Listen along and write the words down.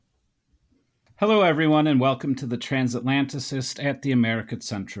Hello, everyone, and welcome to the Transatlanticist at the American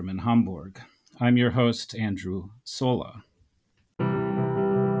Centrum in Hamburg. I'm your host, Andrew Sola.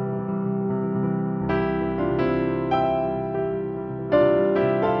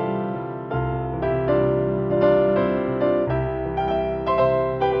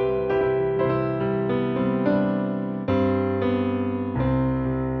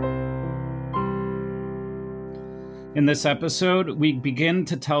 In this episode, we begin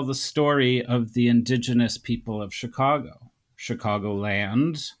to tell the story of the indigenous people of Chicago,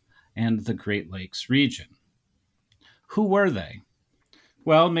 Chicagoland, and the Great Lakes region. Who were they?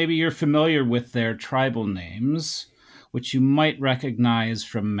 Well, maybe you're familiar with their tribal names, which you might recognize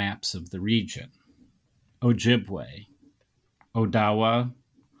from maps of the region. Ojibwe, Odawa,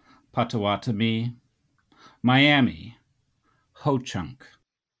 Potawatomi, Miami, Ho-Chunk,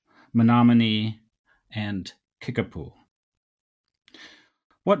 Menominee, and Kickapoo.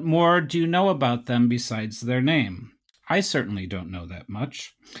 What more do you know about them besides their name? I certainly don't know that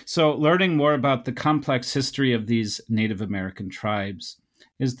much. So learning more about the complex history of these Native American tribes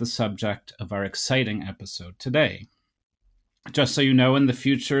is the subject of our exciting episode today. Just so you know, in the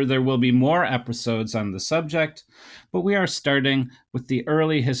future, there will be more episodes on the subject, but we are starting with the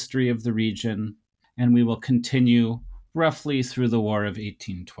early history of the region, and we will continue roughly through the War of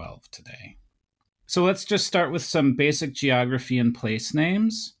 1812 today. So let's just start with some basic geography and place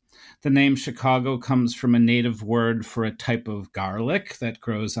names. The name Chicago comes from a native word for a type of garlic that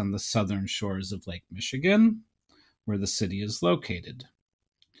grows on the southern shores of Lake Michigan, where the city is located.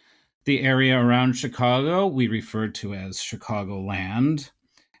 The area around Chicago we refer to as Chicagoland,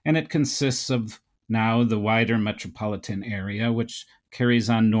 and it consists of now the wider metropolitan area, which carries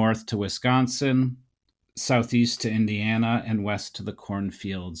on north to Wisconsin, southeast to Indiana, and west to the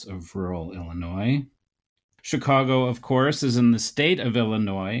cornfields of rural Illinois. Chicago, of course, is in the state of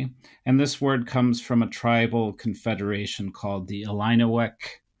Illinois, and this word comes from a tribal confederation called the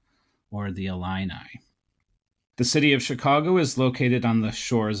Illiniwek, or the Illini. The city of Chicago is located on the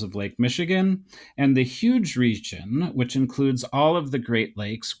shores of Lake Michigan, and the huge region, which includes all of the Great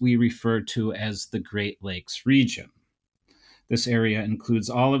Lakes, we refer to as the Great Lakes region. This area includes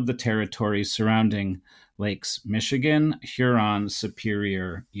all of the territories surrounding Lakes Michigan, Huron,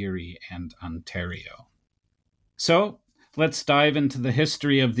 Superior, Erie, and Ontario. So let's dive into the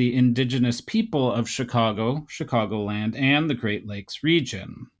history of the indigenous people of Chicago, Chicagoland, and the Great Lakes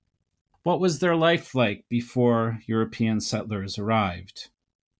region. What was their life like before European settlers arrived?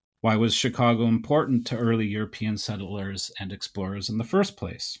 Why was Chicago important to early European settlers and explorers in the first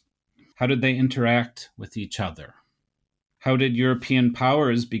place? How did they interact with each other? How did European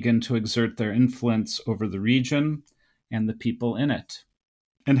powers begin to exert their influence over the region and the people in it?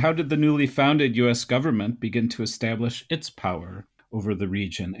 And how did the newly founded U.S. government begin to establish its power over the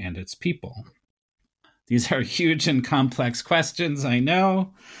region and its people? These are huge and complex questions, I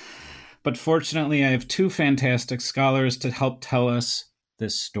know, but fortunately I have two fantastic scholars to help tell us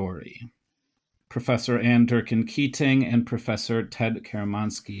this story. Professor Durkin Keating and Professor Ted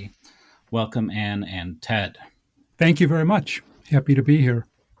Karamanski. Welcome, Anne and Ted. Thank you very much. Happy to be here.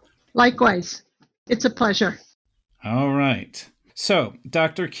 Likewise. It's a pleasure. All right. So,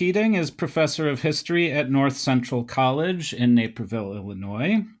 Dr. Keating is professor of history at North Central College in Naperville,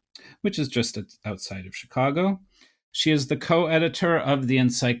 Illinois, which is just outside of Chicago. She is the co-editor of the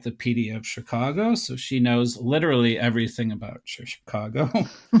Encyclopedia of Chicago, so she knows literally everything about Chicago.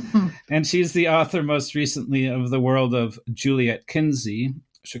 And she's the author most recently of The World of Juliet Kinsey,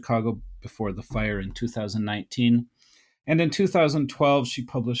 Chicago Before the Fire in 2019. And in 2012, she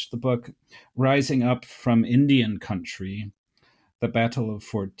published the book Rising Up from Indian Country, The Battle of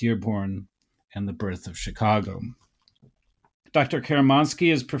Fort Dearborn, and the Birth of Chicago. Dr.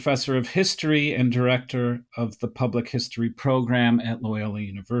 Karamanski is professor of history and director of the public history program at Loyola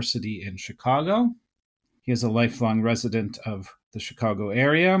University in Chicago. He is a lifelong resident of the Chicago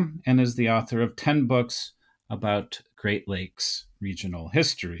area and is the author of 10 books about Great Lakes regional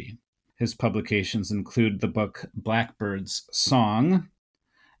history. His publications include the book Blackbird's Song,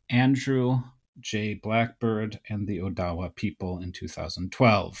 Andrew J. Blackbird, and the Odawa People in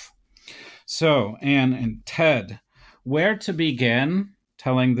 2012. So, Anne and Ted, where to begin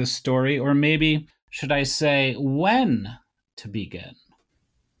telling this story, or maybe should I say when to begin?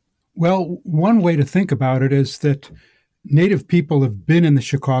 Well, one way to think about it is that Native people have been in the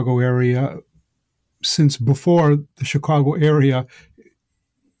Chicago area since before the Chicago area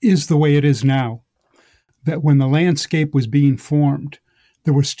is the way it is now. That when the landscape was being formed,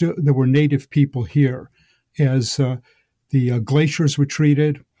 there were Native people here. As the glaciers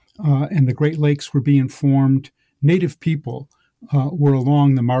retreated and the Great Lakes were being formed, Native people were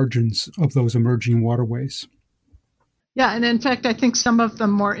along the margins of those emerging waterways. Yeah, and in fact, I think some of the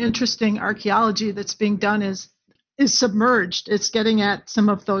more interesting archaeology that's being done is submerged. It's getting at some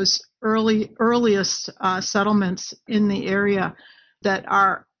of those earliest settlements in the area that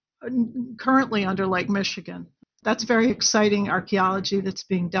are currently under Lake Michigan. That's very exciting archaeology that's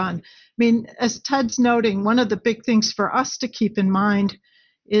being done. I mean, as Ted's noting, one of the big things for us to keep in mind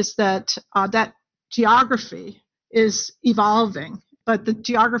is that that geography is evolving, but the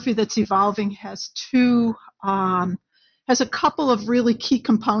geography that's evolving has a couple of really key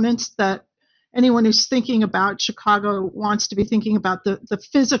components that anyone who's thinking about Chicago wants to be thinking about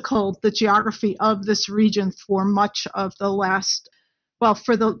the geography of this region for much of the last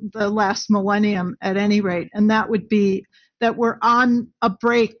millennium at any rate. And that would be that we're on a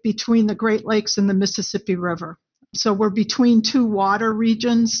break between the Great Lakes and the Mississippi River. So we're between two water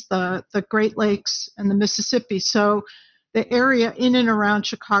regions, the Great Lakes and the Mississippi. So the area in and around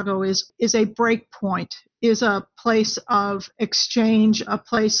Chicago is a break point, is a place of exchange, a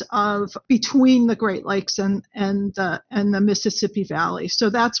place of between the Great Lakes and the Mississippi Valley. So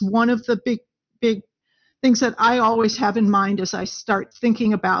that's one of the big things that I always have in mind as I start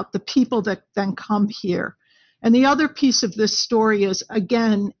thinking about the people that then come here. And the other piece of this story is,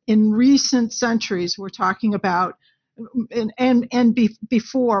 again, in recent centuries, we're talking about,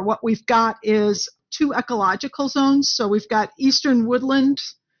 before, what we've got is two ecological zones. So we've got eastern woodland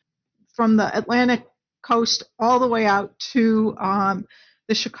from the Atlantic coast all the way out to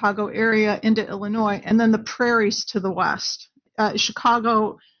the Chicago area into Illinois, and then the prairies to the west.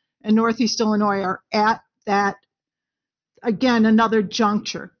 Chicago and Northeast Illinois are at that, again, another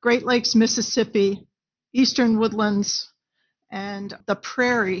juncture. Great Lakes, Mississippi, eastern woodlands, and the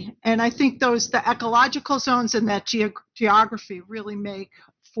prairie. And I think the ecological zones and that geography really make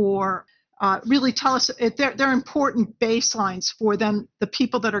for, really tell us, they're important baselines for them, the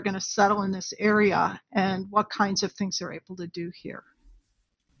people that are going to settle in this area and what kinds of things they're able to do here.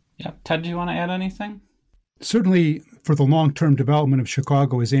 Yeah. Ted, do you want to add anything? Certainly, for the long-term development of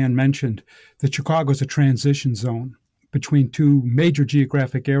Chicago, as Ann mentioned, that Chicago is a transition zone between two major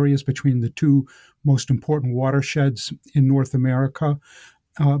geographic areas, between the two most important watersheds in North America,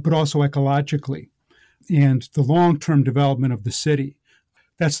 but also ecologically. And the long-term development of the city,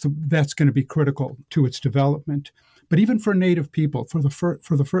 that's going to be critical to its development. But even for Native people, for the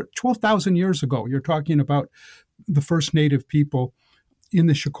first 12,000 years ago, you're talking about the first Native people in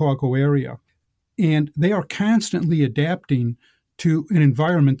the Chicago area. And they are constantly adapting to an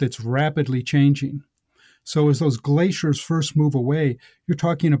environment that's rapidly changing. So as those glaciers first move away, you're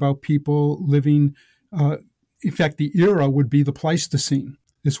talking about people living, in fact, the era would be the Pleistocene.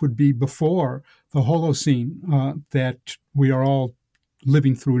 This would be before the Holocene that we are all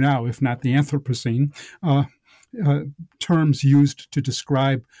living through now, if not the Anthropocene, terms used to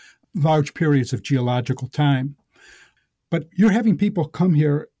describe large periods of geological time. But you're having people come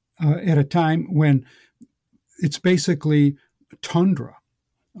here at a time when it's basically tundra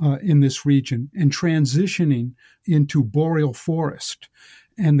in this region and transitioning into boreal forest.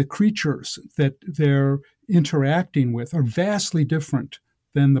 And the creatures that they're interacting with are vastly different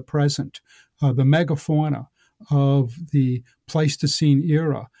than the present. The megafauna of the Pleistocene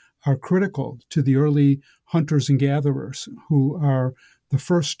era are critical to the early hunters and gatherers who are the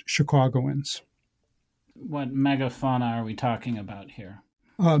first Chicagoans. What megafauna are we talking about here?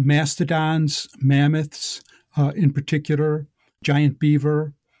 Mastodons, mammoths in particular, giant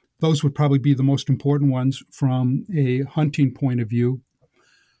beaver. Those would probably be the most important ones from a hunting point of view.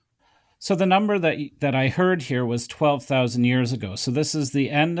 So the number that I heard here was 12,000 years ago. So this is the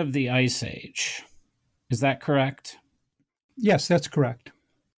end of the Ice Age. Is that correct? Yes, that's correct.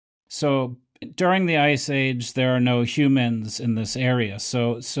 So during the Ice Age, there are no humans in this area.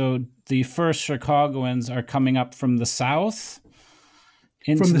 So the first Chicagoans are coming up from the south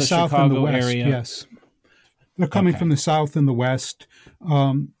into from the south Chicago and the west, area. Yes, they're coming from the south and the west.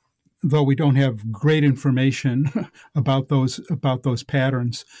 Though we don't have great information about those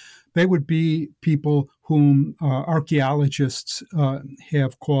patterns, they would be people whom archaeologists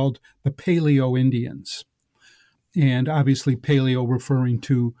have called the Paleo-Indians, and obviously Paleo referring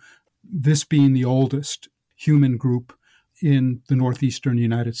to this being the oldest human group in the northeastern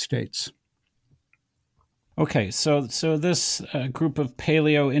United States. Okay, so this group of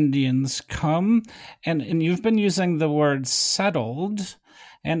Paleo-Indians come, and you've been using the word settled,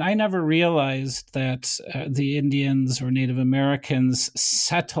 and I never realized that the Indians or Native Americans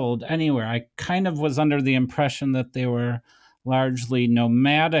settled anywhere. I kind of was under the impression that they were largely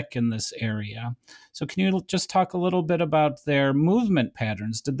nomadic in this area. So can you just talk a little bit about their movement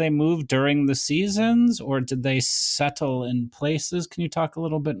patterns? Did they move during the seasons, or did they settle in places? Can you talk a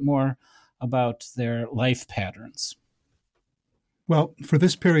little bit more about their life patterns? Well, for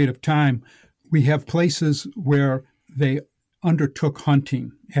this period of time, we have places where they undertook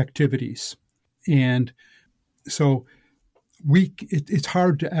hunting activities. And so it's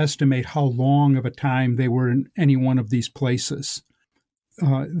hard to estimate how long of a time they were in any one of these places.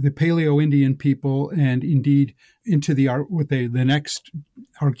 The Paleo-Indian people, and indeed into the next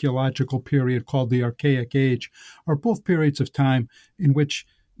archaeological period called the Archaic Age, are both periods of time in which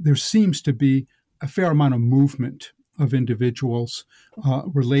there seems to be a fair amount of movement of individuals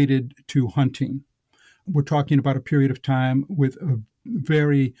related to hunting. We're talking about a period of time with a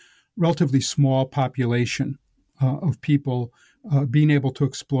very relatively small population of people being able to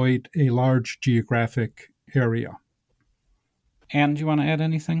exploit a large geographic area. Anne, do you want to add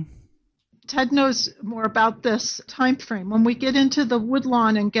anything? Ted knows more about this time frame. When we get into the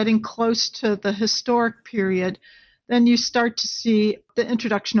Woodlawn and getting close to the historic period, then you start to see the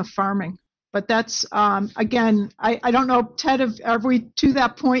introduction of farming. But that's, again, I don't know, Ted, are we to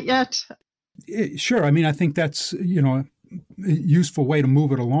that point yet? Sure. I mean, I think that's, a useful way to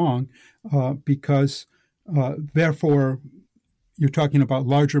move it along because therefore you're talking about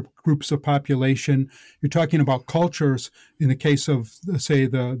larger groups of population. You're talking about cultures, in the case of, say,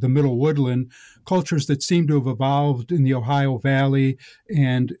 the Middle Woodland, cultures that seem to have evolved in the Ohio Valley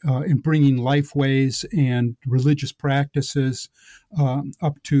and in bringing lifeways and religious practices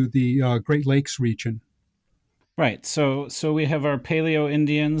up to the Great Lakes region. Right. So we have our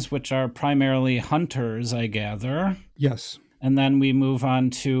Paleo-Indians, which are primarily hunters, I gather. Yes. And then we move on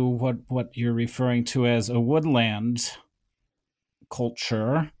to what you're referring to as a woodland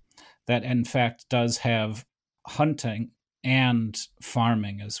culture that, in fact, does have hunting and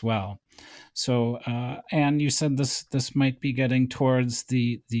farming as well. So, Anne, you said this might be getting towards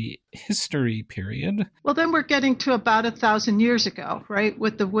the history period. Well, then we're getting to about 1,000 years ago, right,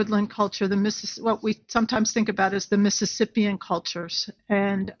 with the woodland culture, what we sometimes think about as the Mississippian cultures.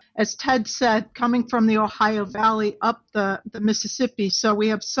 And as Ted said, coming from the Ohio Valley up the Mississippi, so we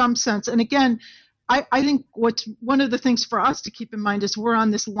have some sense. And again, I think what's one of the things for us to keep in mind is we're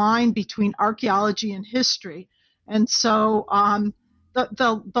on this line between archaeology and history. And so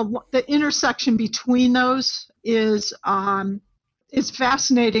the intersection between those is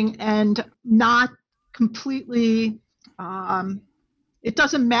fascinating and not completely, it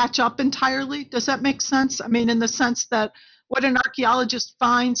doesn't match up entirely. Does that make sense? I mean, in the sense that what an archaeologist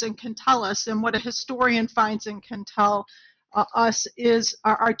finds and can tell us and what a historian finds and can tell us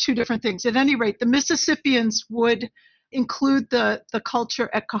are two different things. At any rate, the Mississippians would include the culture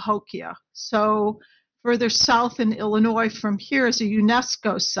at Cahokia. So further south in Illinois from here is a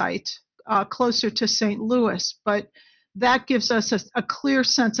UNESCO site closer to St. Louis, but that gives us a clear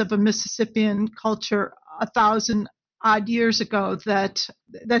sense of a Mississippian culture 1,000 odd years ago that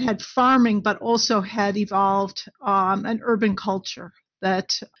had farming, but also had evolved an urban culture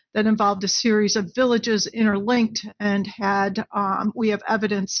that involved a series of villages interlinked and had we have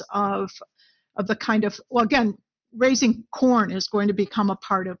evidence of the kind of, well, again, raising corn is going to become a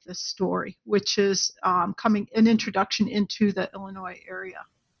part of this story, which is coming an introduction into the Illinois area.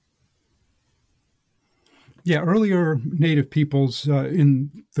 Yeah, earlier native peoples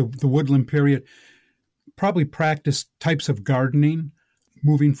in the woodland period probably practiced types of gardening,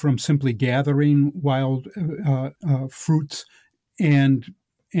 moving from simply gathering wild fruits and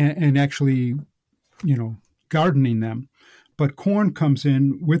actually, gardening them. But corn comes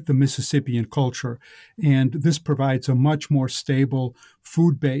in with the Mississippian culture, and this provides a much more stable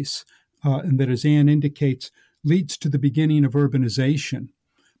food base, and that, as Anne indicates, leads to the beginning of urbanization.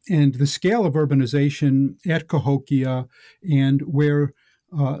 And the scale of urbanization at Cahokia and where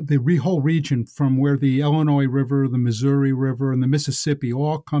the whole region from where the Illinois River, the Missouri River, and the Mississippi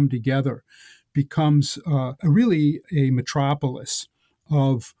all come together becomes really a metropolis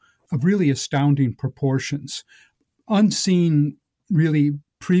of really astounding proportions, unseen really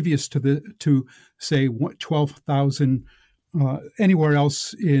previous to say 12,000 anywhere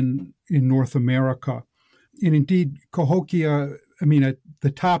else in North America. And indeed, Cahokia, at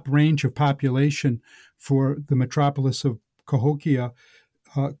the top range of population for the metropolis of Cahokia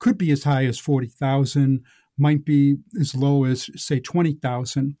could be as high as 40,000, might be as low as, say,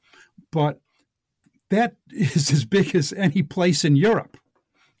 20,000. But that is as big as any place in Europe.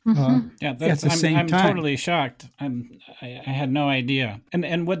 Yeah, that's, I'm totally shocked. I had no idea.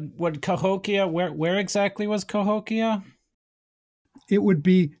 And would Cahokia, where exactly was Cahokia? It would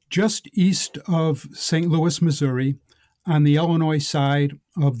be just east of St. Louis, Missouri, on the Illinois side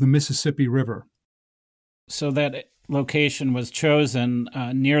of the Mississippi River. So that location was chosen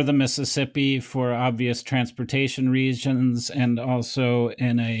near the Mississippi for obvious transportation reasons and also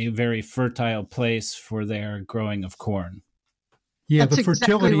in a very fertile place for their growing of corn. Yeah, That's the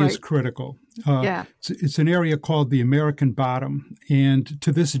fertility exactly right. is critical. Yeah. It's an area called the American Bottom, and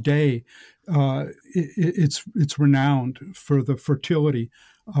to this day, it's renowned for the fertility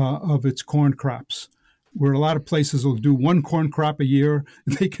of its corn crops. Where a lot of places will do one corn crop a year,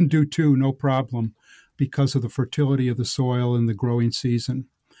 they can do two, no problem, because of the fertility of the soil in the growing season.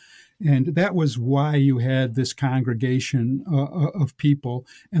 And that was why you had this congregation of people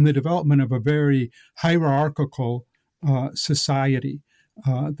and the development of a very hierarchical society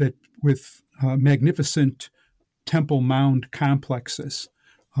that with magnificent temple mound complexes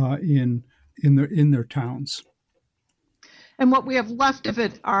in their towns. And what we have left of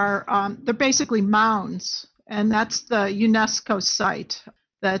it are they're basically mounds, and that's the UNESCO site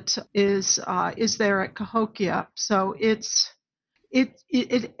that is there at Cahokia. So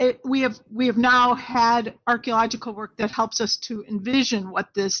we have now had archaeological work that helps us to envision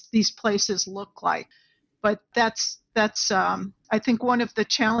what these places look like. But that's I think one of the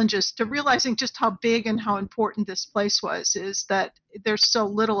challenges to realizing just how big and how important this place was is that there's so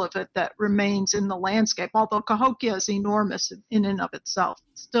little of it that remains in the landscape. Although Cahokia is enormous in and of itself,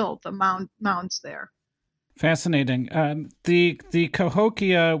 still the mounds there. Fascinating. The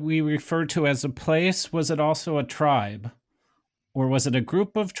Cahokia we refer to as a place, was it also a tribe? Or was it a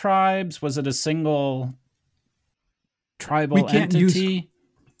group of tribes? Was it a single tribal entity?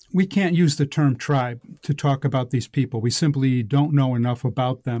 We can't use the term tribe to talk about these people. We simply don't know enough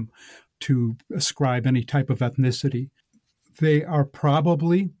about them to ascribe any type of ethnicity. They are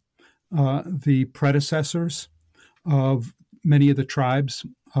probably the predecessors of many of the tribes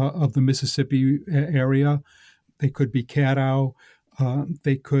of the Mississippi area. They could be Caddo,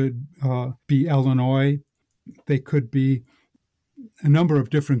 they could be Illinois, they could be a number of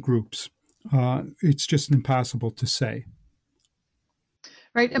different groups. It's just impossible to say.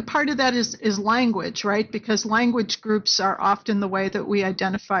 Right, and part of that is language, right? Because language groups are often the way that we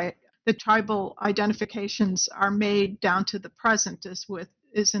identify. The tribal identifications are made down to the present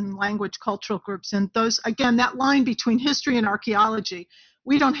is in language cultural groups. And those, again, that line between history and archaeology,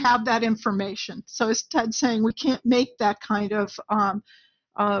 we don't have that information. So as Ted's saying, we can't make that kind of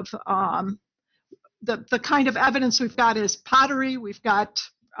the kind of evidence we've got is pottery. We've got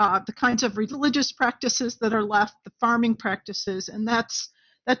the kinds of religious practices that are left, the farming practices, and that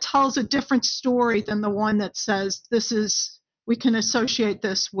tells a different story than the one that says we can associate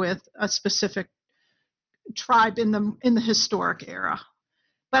this with a specific tribe in the historic era.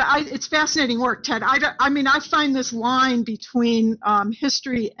 But it's fascinating work, Ted. I find this line between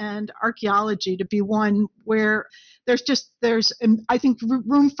history and archaeology to be one where there's I think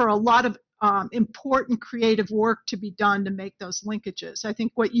room for a lot of important creative work to be done to make those linkages. I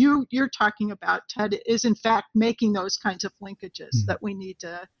think what you're talking about, Ted, is in fact making those kinds of linkages that we need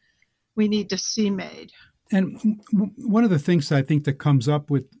to see made. And one of the things I think that comes up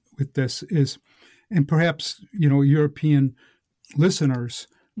with this is, and perhaps European listeners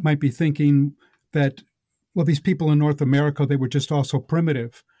might be thinking that, well, these people in North America, they were just also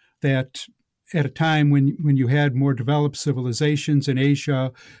primitive, that at a time when you had more developed civilizations in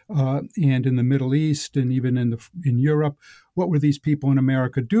Asia and in the Middle East and even in Europe, what were these people in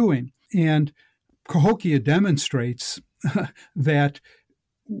America doing? And Cahokia demonstrates that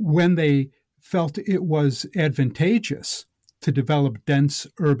when they felt it was advantageous to develop dense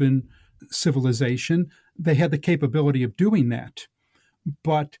urban civilization, they had the capability of doing that.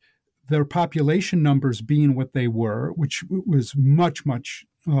 But their population numbers being what they were, which was much, much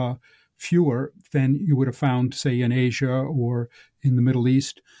fewer than you would have found, say, in Asia or in the Middle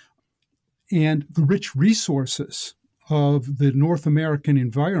East. And the rich resources of the North American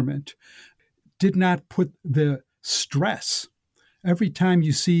environment did not put the stress. Every time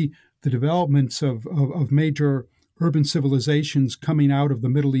you see the developments of major urban civilizations coming out of the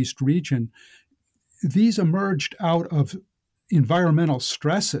Middle East region, these emerged out of environmental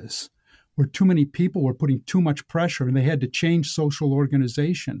stresses where too many people were putting too much pressure and they had to change social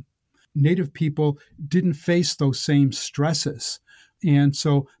organization. Native people didn't face those same stresses. And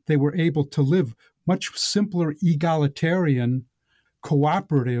so they were able to live much simpler, egalitarian,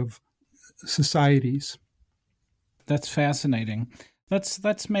 cooperative societies. That's fascinating.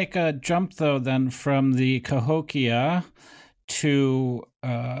 Let's make a jump, though, then from the Cahokia to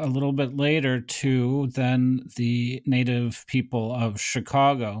a little bit later to then the native people of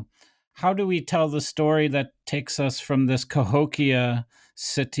Chicago. How do we tell the story that takes us from this Cahokia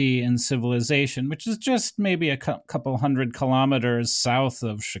city and civilization, which is just maybe a couple hundred kilometers south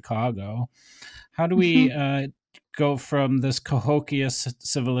of Chicago. How do we go from this Cahokia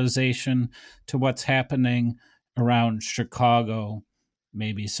civilization to what's happening around Chicago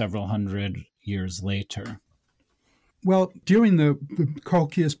maybe several hundred years later? Well, during the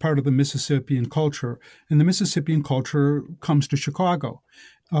Cahokia is part of the Mississippian culture, and the Mississippian culture comes to Chicago.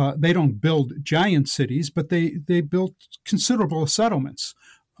 They don't build giant cities, but they built considerable settlements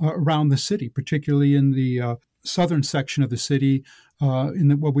around the city, particularly in the southern section of the city,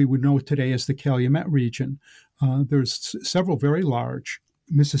 in what we would know today as the Calumet region. There's several very large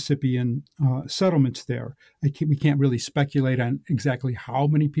Mississippian settlements there. We can't really speculate on exactly how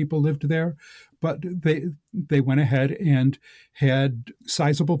many people lived there, but they went ahead and had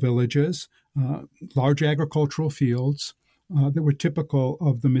sizable villages, large agricultural fields that were typical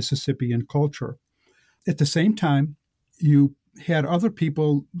of the Mississippian culture. At the same time, you had other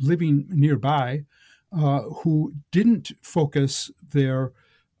people living nearby who didn't focus their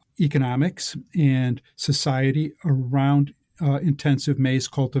economics and society around intensive maize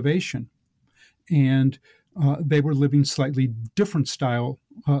cultivation. And they were living slightly different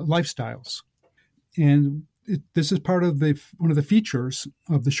lifestyles. And this is part of one of the features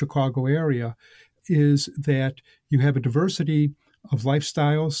of the Chicago area is that you have a diversity of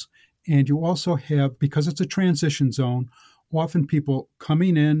lifestyles, and you also have, because it's a transition zone, often people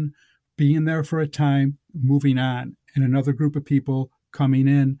coming in, being there for a time, moving on, and another group of people coming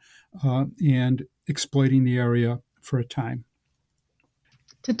in and exploiting the area for a time.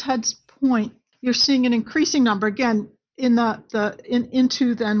 To Ted's point, you're seeing an increasing number again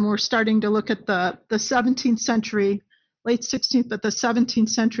into then we're starting to look at the 17th century, late 16th, but the 17th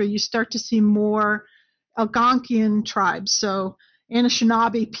century. You start to see more Algonquian tribes, so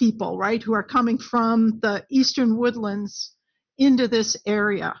Anishinaabe people, right, who are coming from the eastern woodlands into this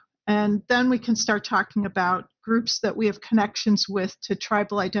area. And then we can start talking about groups that we have connections with to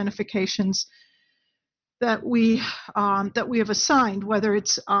tribal identifications that we have assigned, whether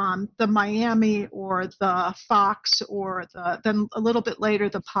it's the Miami or the Fox or then a little bit later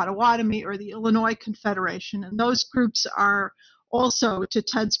the Potawatomi or the Illinois Confederation. And those groups are also, to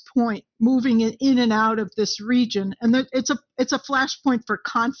Ted's point, moving in and out of this region. And it's a flashpoint for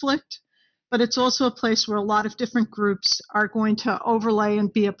conflict, but it's also a place where a lot of different groups are going to overlay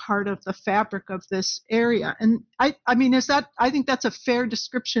and be a part of the fabric of this area. And I think that's a fair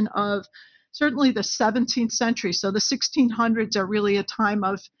description of certainly the 17th century. So the 1600s are really a time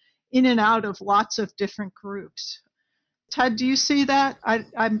of in and out of lots of different groups. Ted, do you see that?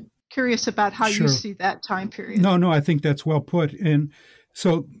 I'm curious about how Sure. you see that time period. No, I think that's well put. And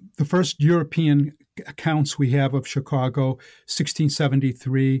so the first European accounts we have of Chicago,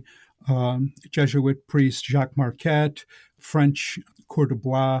 1673, Jesuit priest Jacques Marquette, French Coeur de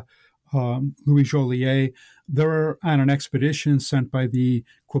Bois, Louis Joliet. They're on an expedition sent by the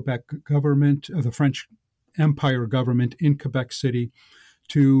Quebec government, the French Empire government in Quebec City,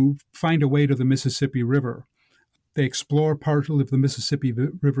 to find a way to the Mississippi River. They explore part of the Mississippi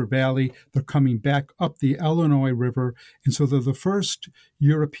River Valley. They're coming back up the Illinois River. And so they're the first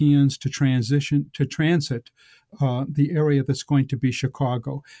Europeans to transit the area that's going to be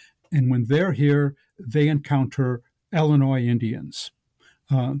Chicago. And when they're here, they encounter Illinois Indians,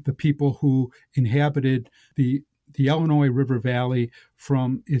 the people who inhabited the Illinois River Valley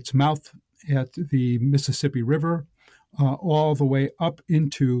from its mouth at the Mississippi River all the way up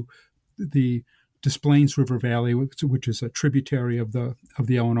into the Des Plaines River Valley, which is a tributary of the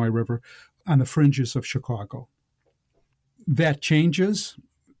Illinois River, on the fringes of Chicago. That changes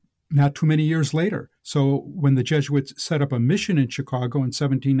not too many years later. So when the Jesuits set up a mission in Chicago in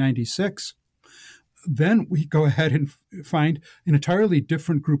 1796, then we go ahead and find an entirely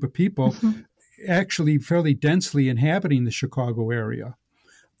different group of people actually fairly densely inhabiting the Chicago area.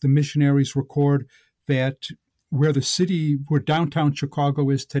 The missionaries record that where downtown Chicago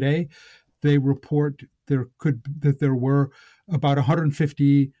is today, they report that there were about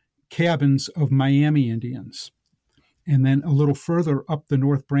 150 cabins of Miami Indians. And then a little further up the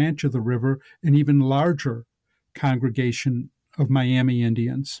north branch of the river, an even larger congregation of Miami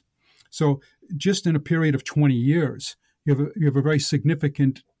Indians. So just in a period of 20 years, you have a very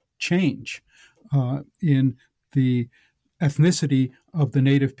significant change in the ethnicity of the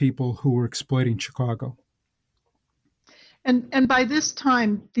native people who were exploiting Chicago. And by this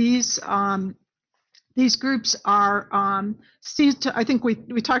time, these groups are I think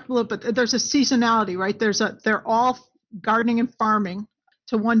we talked a little bit. There's a seasonality, right? They're all gardening and farming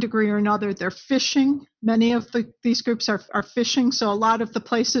to one degree or another. They're fishing. Many of these groups are fishing. So a lot of the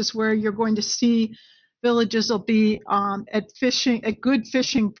places where you're going to see villages will be at good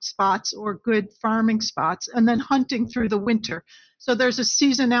fishing spots or good farming spots, and then hunting through the winter. So there's a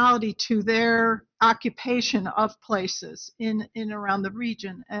seasonality to their occupation of places in around the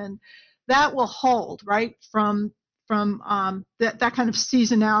region, and that will hold, right? From that kind of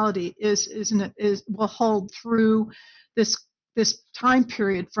seasonality will hold through this time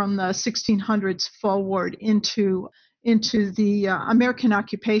period from the 1600s forward into the American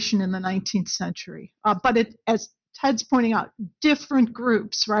occupation in the 19th century. But as Ted's pointing out, different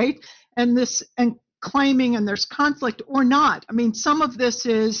groups, right? And claiming, and there's conflict or not. I mean, some of this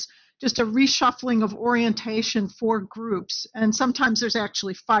is just a reshuffling of orientation for groups, and sometimes there's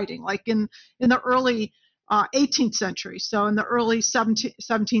actually fighting, like in the early 18th century. So in the early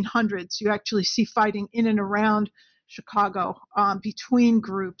 1700s, you actually see fighting in and around Chicago between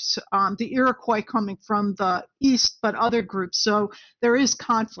groups, the Iroquois coming from the east, but other groups. So there is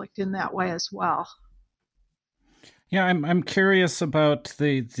conflict in that way as well. Yeah, I'm curious about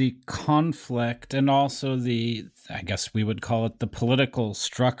the conflict and also I guess we would call it the political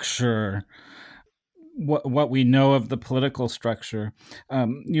structure. What we know of the political structure.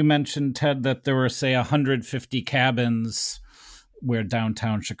 You mentioned, Ted, that there were, say, 150 cabins where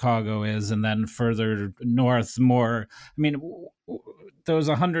downtown Chicago is, and then further north more. I mean, those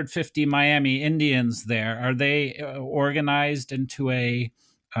 150 Miami Indians there, are they organized into a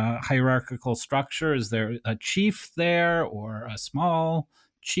hierarchical structure? Is there a chief there or a small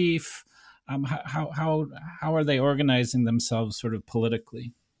chief? How are they organizing themselves sort of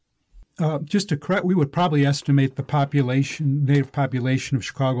politically? Just to correct, we would probably estimate the native population of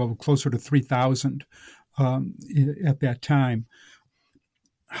Chicago closer to 3,000 at that time.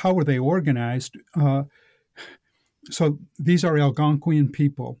 How were they organized? So these are Algonquian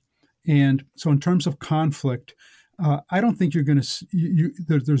people. And so in terms of conflict, I don't think you're going to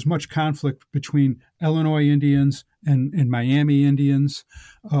there's much conflict between Illinois Indians and Miami Indians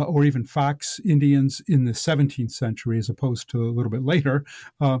or even Fox Indians in the 17th century as opposed to a little bit later.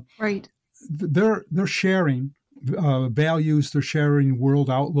 Right. They're sharing values, they're sharing world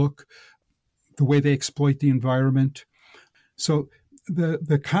outlook, the way they exploit the environment. So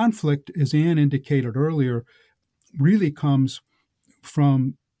the conflict, as Ann indicated earlier, really comes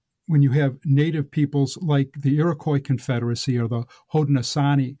from when you have native peoples like the Iroquois Confederacy or the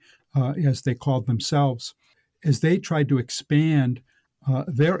Haudenosaunee, as they called themselves, as they tried to expand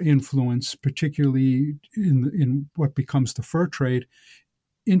their influence, particularly in what becomes the fur trade,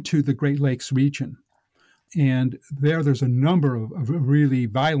 into the Great Lakes region. And there's a number of really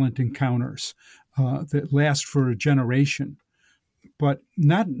violent encounters that last for a generation, but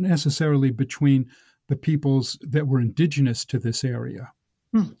not necessarily between the peoples that were indigenous to this area.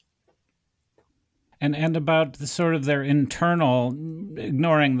 And about sort of their internal,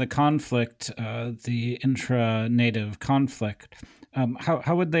 ignoring the conflict, the intra-native conflict,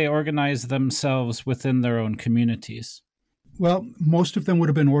 how would they organize themselves within their own communities? Well, most of them would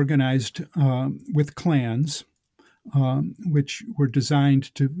have been organized with clans, which were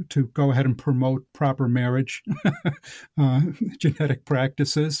designed to go ahead and promote proper marriage, genetic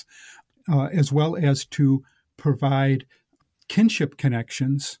practices, as well as to provide kinship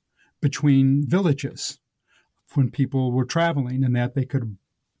connections between villages when people were traveling, and that they could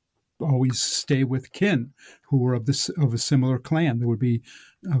always stay with kin who were of a similar clan. There would be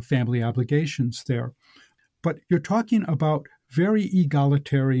family obligations there. But you're talking about very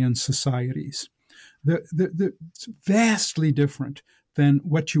egalitarian societies. They're vastly different than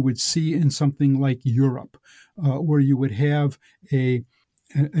what you would see in something like Europe, where you would have an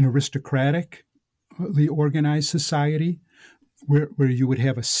aristocratically organized society, where you would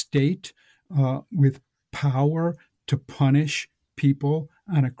have a state with power to punish people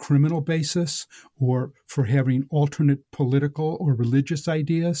on a criminal basis or for having alternate political or religious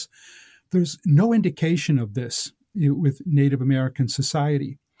ideas. There's no indication of this with Native American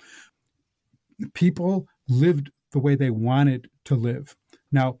society. People lived the way they wanted to live.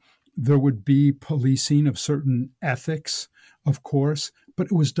 Now, there would be policing of certain ethics, of course, but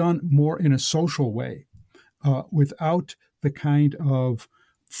it was done more in a social way, without the kind of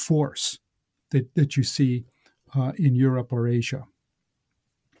force that you see in Europe or Asia.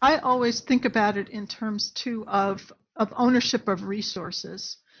 I always think about it in terms, too, of ownership of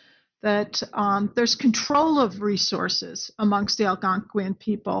resources, that there's control of resources amongst the Algonquian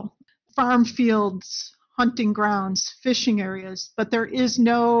people, farm fields, hunting grounds, fishing areas, but there is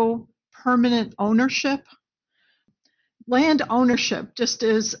no permanent ownership. land ownership just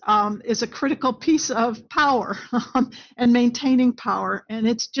is a critical piece of power and maintaining power, and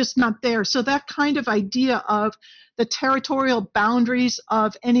it's just not there. So that kind of idea of the territorial boundaries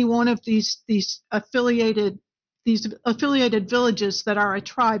of any one of these affiliated villages that are a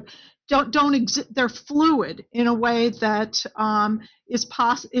tribe don't exist. They're fluid in a way that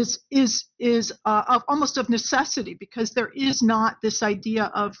is almost of necessity, because there is not this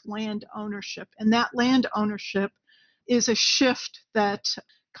idea of land ownership, and that land ownership is a shift that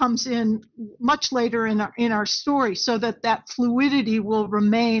comes in much later in our story, so that fluidity will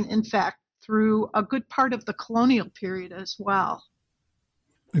remain, in fact, through a good part of the colonial period as well.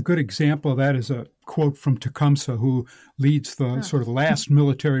 A good example of that is a quote from Tecumseh, who leads the sort of last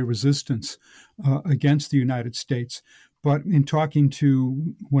military resistance against the United States. But in talking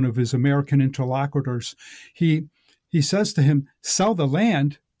to one of his American interlocutors, he says to him, "Sell the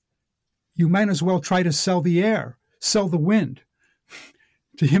land, you might as well try to sell the air, sell the wind."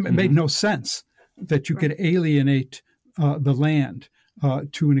 To him, it made no sense that you could alienate the land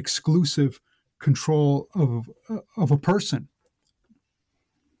to an exclusive control of a person.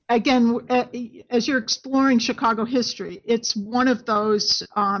 Again, as you're exploring Chicago history, it's one of those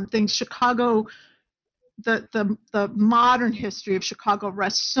things. Chicago, the modern history of Chicago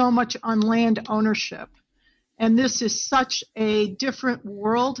rests so much on land ownership, and this is such a different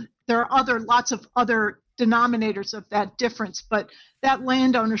world. There are lots of other denominators of that difference, but that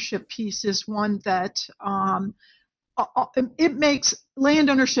land ownership piece is one that land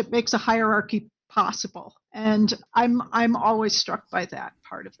ownership makes a hierarchy possible, and I'm always struck by that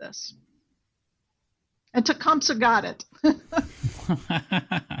part of this. And Tecumseh got it.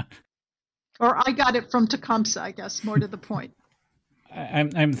 Or I got it from Tecumseh, I guess, more to the point.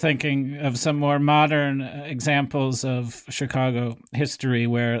 I'm thinking of some more modern examples of Chicago history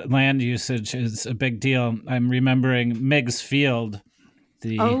where land usage is a big deal. I'm remembering Meigs Field,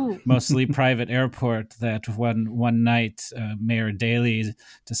 the mostly private airport that one night Mayor Daley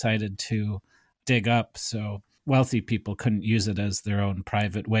decided to dig up so wealthy people couldn't use it as their own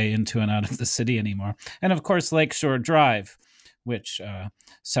private way into and out of the city anymore. And of course, Lakeshore Drive, which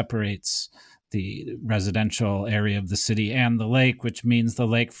separates the residential area of the city and the lake, which means the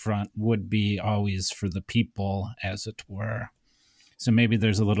lakefront would be always for the people, as it were. So maybe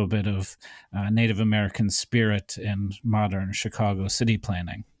there's a little bit of Native American spirit in modern Chicago city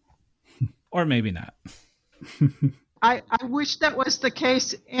planning. Or maybe not. I wish that was the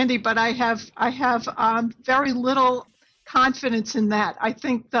case, Andy, but I have very little confidence in that. I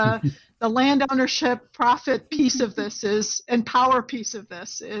think the land ownership profit piece of this and power piece of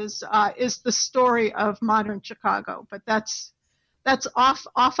this is the story of modern Chicago. But that's off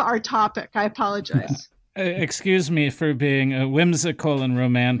our topic. I apologize. Excuse me for being whimsical and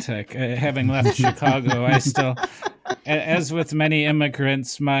romantic. Having left Chicago, I still, as with many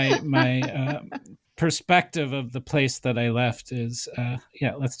immigrants, my perspective of the place that I left is,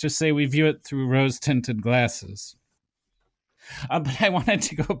 let's just say we view it through rose-tinted glasses. But I wanted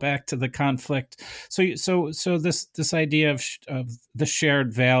to go back to the conflict. So this idea of the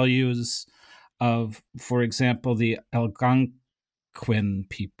shared values of, for example, the Algonquin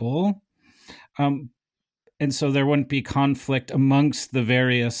people, and so there wouldn't be conflict amongst the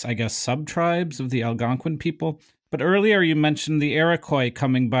various, I guess, sub-tribes of the Algonquin people. But earlier you mentioned the Iroquois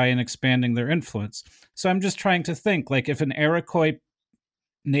coming by and expanding their influence. So I'm just trying to think, like, if an Iroquois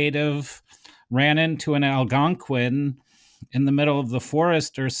native ran into an Algonquin in the middle of the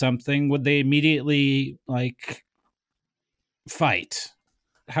forest or something, would they immediately, like, fight?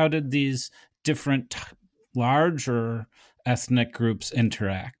 How did these different larger ethnic groups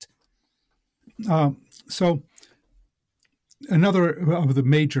interact? So another of the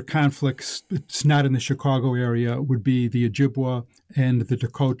major conflicts that's not in the Chicago area would be the Ojibwa and the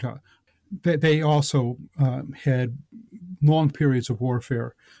Dakota. They also had long periods of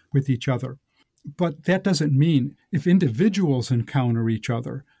warfare with each other. But that doesn't mean if individuals encounter each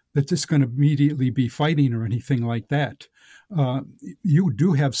other that it's going to immediately be fighting or anything like that. You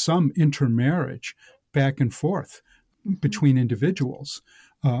do have some intermarriage back and forth between individuals,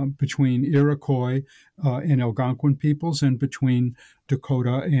 between Iroquois and Algonquin peoples and between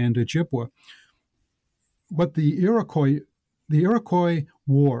Dakota and Ojibwa. What the Iroquois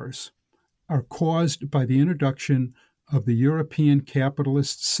wars are caused by the introduction of the European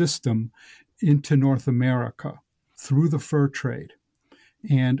capitalist system into North America through the fur trade.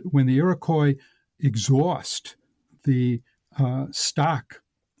 And when the Iroquois exhaust the stock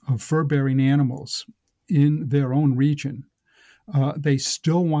of fur-bearing animals in their own region, they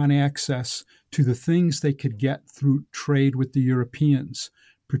still want access to the things they could get through trade with the Europeans,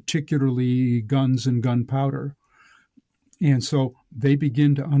 particularly guns and gunpowder. And so they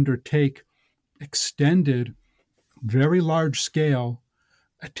begin to undertake extended, very large-scale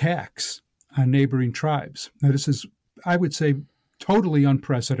attacks on neighboring tribes. Now, this is, I would say, totally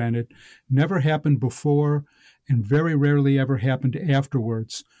unprecedented, never happened before, and very rarely ever happened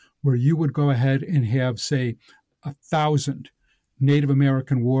afterwards, where you would go ahead and have, say, 1,000 Native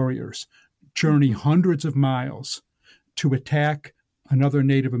American warriors journey hundreds of miles to attack another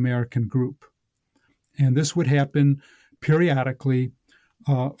Native American group. And this would happen periodically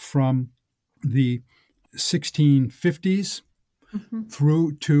from the 1650s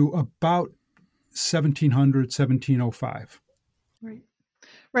through to about 1700, 1705.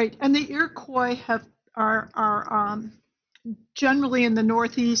 Right. And the Iroquois are generally in the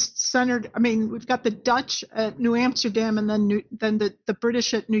Northeast centered. I mean, we've got the Dutch at New Amsterdam, and then the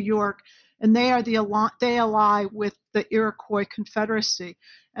British at New York, and they ally with the Iroquois Confederacy,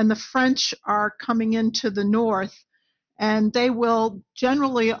 and the French are coming into the north, and they will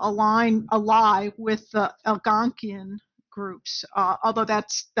generally ally with the Algonquian groups, although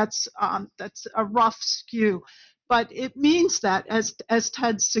that's a rough skew. But it means that, as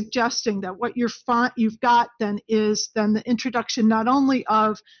Ted's suggesting, that what you've got then is the introduction not only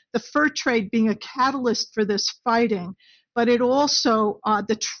of the fur trade being a catalyst for this fighting, but it also,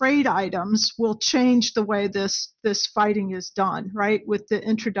 the trade items will change the way this fighting is done, right? With the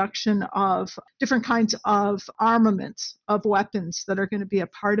introduction of different kinds of armaments, of weapons that are going to be a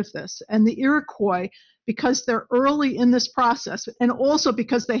part of this. And the Iroquois, because they're early in this process, and also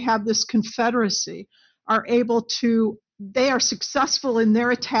because they have this confederacy, they are successful in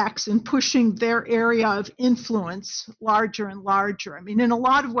their attacks in pushing their area of influence larger and larger. I mean, in a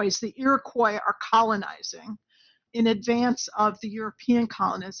lot of ways, the Iroquois are colonizing in advance of the European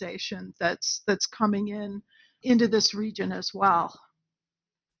colonization that's coming into this region as well.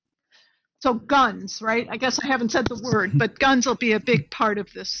 So guns, right? I guess I haven't said the word, but guns will be a big part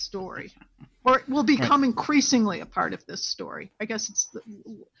of this story, or it will become increasingly a part of this story. I guess it's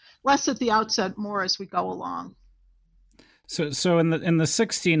less at the outset, more as we go along. So in the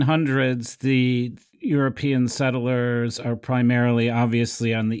 1600s, the European settlers are primarily,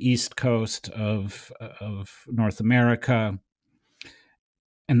 obviously, on the east coast of North America,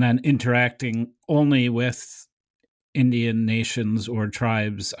 and then interacting only with Indian nations or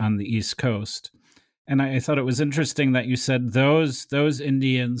tribes on the East Coast. And I thought it was interesting that you said those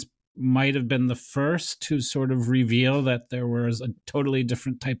Indians might have been the first to sort of reveal that there was a totally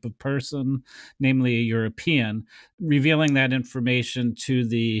different type of person, namely a European, revealing that information to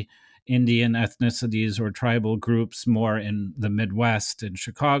the Indian ethnicities or tribal groups more in the Midwest in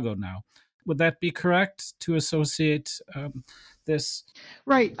Chicago now. Would that be correct to associate this?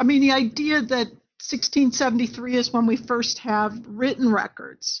 Right. I mean, the idea that 1673 is when we first have written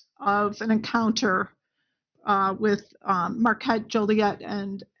records of an encounter with Marquette, Joliet,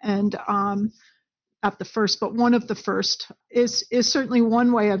 and not the first, but one of the first, is certainly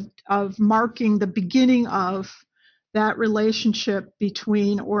one way of marking the beginning of that relationship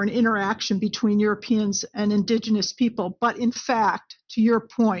between, or an interaction between, Europeans and indigenous people. But in fact, to your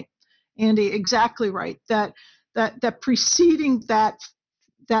point, Andy, exactly right, that preceding that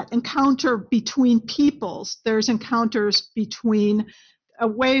encounter between peoples, there's encounters between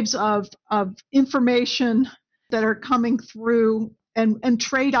waves of information that are coming through, and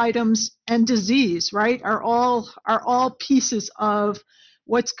trade items and disease, right, are all pieces of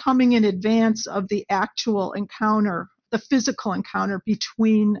what's coming in advance of the actual encounter, the physical encounter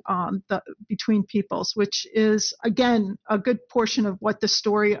between peoples, which is, again, a good portion of what the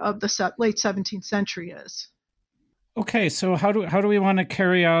story of the late 17th century is. Okay, so how do we want to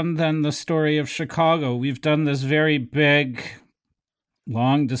carry on then the story of Chicago? We've done this very big,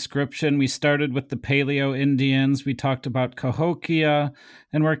 long description. We started with the Paleo-Indians. We talked about Cahokia,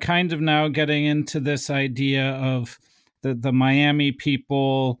 and we're kind of now getting into this idea of the Miami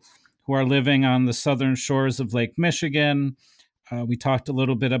people who are living on the southern shores of Lake Michigan. We talked a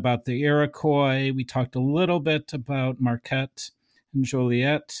little bit about the Iroquois. We talked a little bit about Marquette and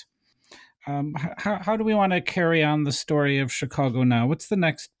Joliet. How do we want to carry on the story of Chicago now? What's the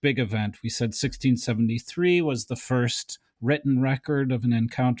next big event? We said 1673 was the first written record of an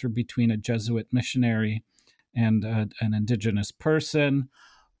encounter between a Jesuit missionary and an indigenous person.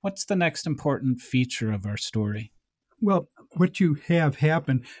 What's the next important feature of our story? Well, what you have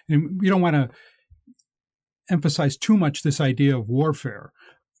happen, and we don't want to emphasize too much this idea of warfare,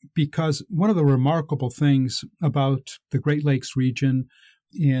 because one of the remarkable things about the Great Lakes region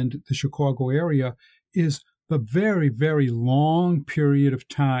and the Chicago area is the very, very long period of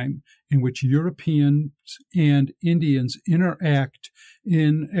time in which Europeans and Indians interact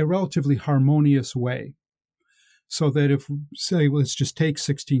in a relatively harmonious way. So that if, say, let's just take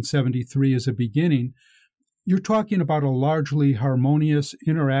 1673 as a beginning, you're talking about a largely harmonious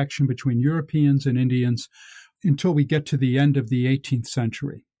interaction between Europeans and Indians until we get to the end of the 18th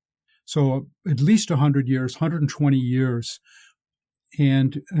century. So at least 100 years, 120 years.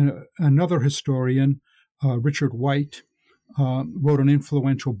 And another historian, Richard White, wrote an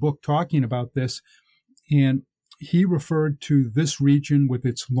influential book talking about this. And he referred to this region with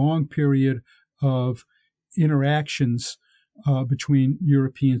its long period of interactions between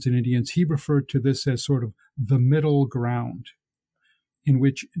Europeans and Indians. He referred to this as sort of the middle ground, in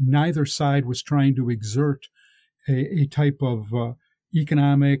which neither side was trying to exert a type of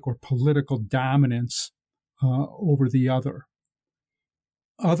economic or political dominance over the other.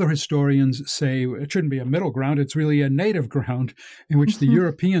 Other historians say it shouldn't be a middle ground, it's really a native ground in which the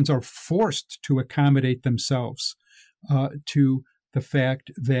Europeans are forced to accommodate themselves to the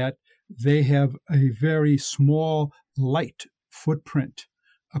fact that they have a very small, light footprint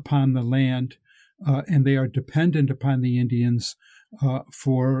upon the land, and they are dependent upon the Indians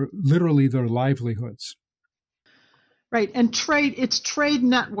for literally their livelihoods. Right, and it's trade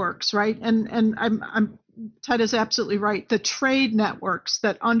networks, right? And I'm Ted is absolutely right. The trade networks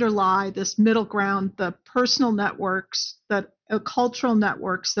that underlie this middle ground, the personal networks, cultural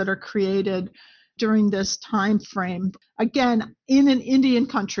networks that are created during this time frame. Again, in an Indian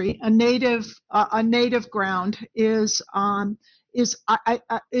country, a native ground is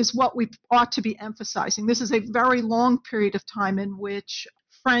what we ought to be emphasizing. This is a very long period of time in which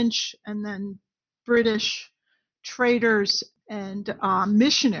French and then British traders and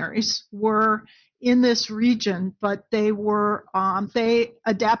missionaries were in this region, but they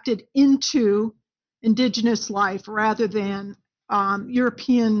adapted into indigenous life rather than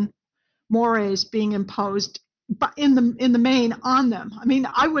European mores being imposed, but in the main on them. I mean,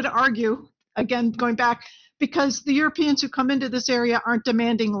 I would argue, again, going back, because the Europeans who come into this area aren't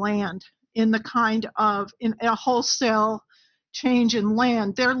demanding land in a wholesale change in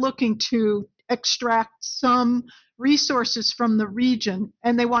land. They're looking to extract some resources from the region,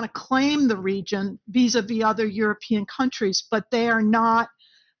 and they want to claim the region vis-a-vis other European countries, but they are not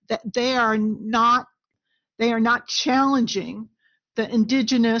challenging the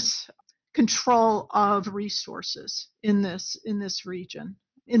indigenous control of resources in this region,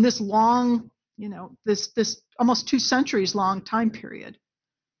 in this long, this almost 2 centuries long time period.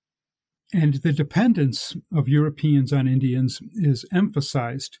 And the dependence of Europeans on Indians is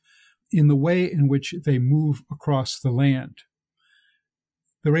emphasized in the way in which they move across the land.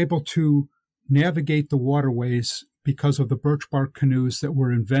 They're able to navigate the waterways because of the birch bark canoes that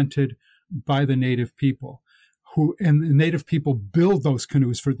were invented by the native people, and the native people build those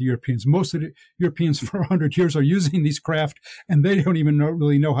canoes for the Europeans. Most of the Europeans for 100 years are using these craft, and they don't even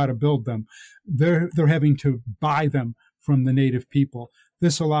really know how to build them. They're having to buy them from the native people.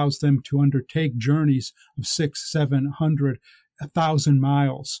 This allows them to undertake journeys of 600, 700, 1,000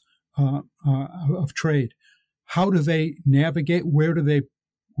 miles of trade. How do they navigate? Where do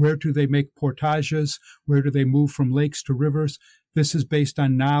they make portages? Where do they move from lakes to rivers? This is based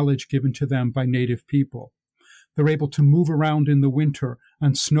on knowledge given to them by native people. They're able to move around in the winter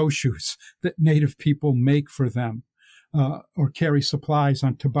on snowshoes that native people make for them, or carry supplies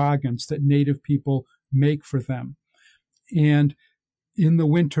on toboggans that native people make for them. And in the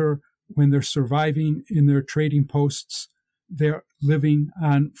winter, when they're surviving in their trading posts, they're living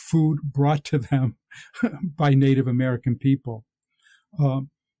on food brought to them by Native American people.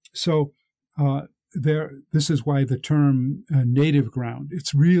 This is why the term native ground,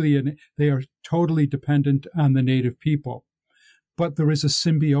 it's really, they are totally dependent on the native people. But there is a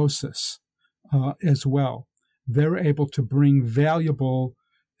symbiosis as well. They're able to bring valuable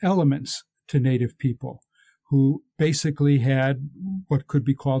elements to native people who basically had what could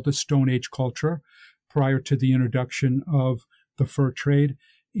be called a Stone Age culture prior to the introduction of the fur trade.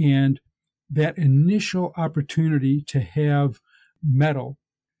 And that initial opportunity to have metal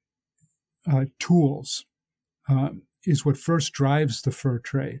tools is what first drives the fur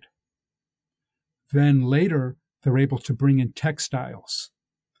trade. Then later, they're able to bring in textiles,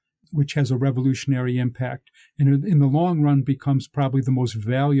 which has a revolutionary impact, and in the long run becomes probably the most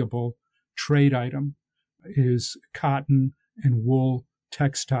valuable trade item is cotton and wool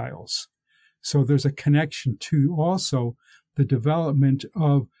textiles. So there's a connection to also the development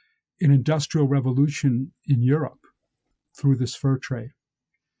of an industrial revolution in Europe through this fur trade.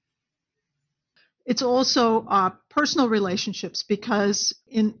 It's also personal relationships, because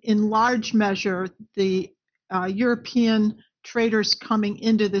in large measure, the European traders coming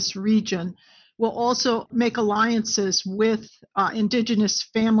into this region will also make alliances with indigenous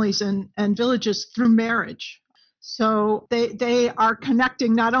families and villages through marriage. So they are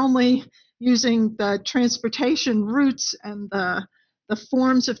connecting not only using the transportation routes, and the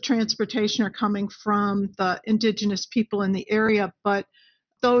forms of transportation are coming from the indigenous people in the area, but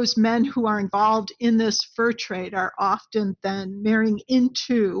those men who are involved in this fur trade are often then marrying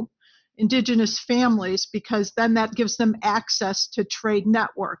into indigenous families, because then that gives them access to trade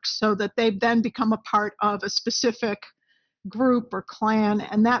networks, so that they then become a part of a specific group or clan,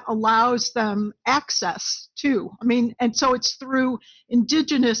 and that allows them access to, and so it's through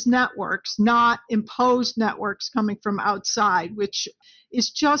indigenous networks, not imposed networks coming from outside, which is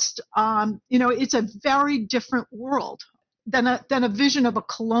just, it's a very different world than a vision of a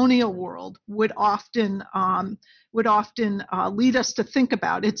colonial world would often lead us to think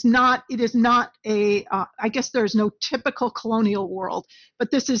about. It is not I guess there's no typical colonial world, but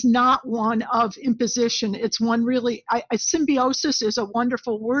this is not one of imposition. It's one really, symbiosis is a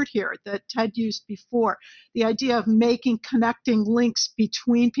wonderful word here that Ted used before. The idea of connecting links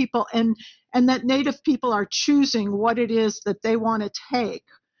between people, and that Native people are choosing what it is that they want to take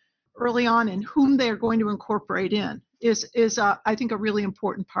early on and whom they are going to incorporate in is I think, a really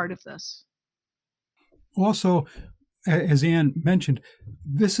important part of this. Also, as Anne mentioned,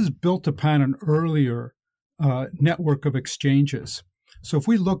 this is built upon an earlier network of exchanges. So if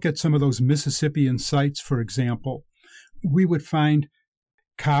we look at some of those Mississippian sites, for example, we would find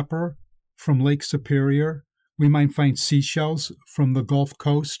copper from Lake Superior. We might find seashells from the Gulf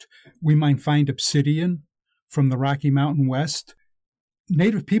Coast. We might find obsidian from the Rocky Mountain West.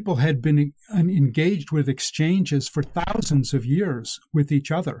 Native people had been engaged with exchanges for thousands of years with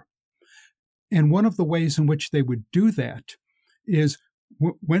each other. And one of the ways in which they would do that is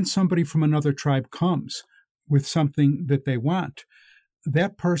when somebody from another tribe comes with something that they want,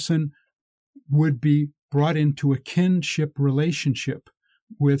 that person would be brought into a kinship relationship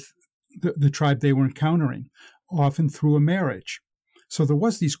with the tribe they were encountering, often through a marriage. So there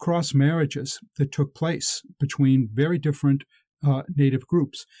was these cross marriages that took place between very different Native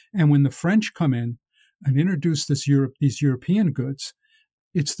groups. And when the French come in and introduce these European goods,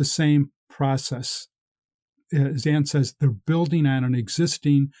 it's the same process. As Anne says, they're building on an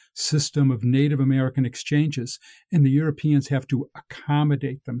existing system of Native American exchanges, and the Europeans have to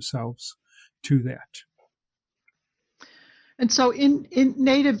accommodate themselves to that. And so in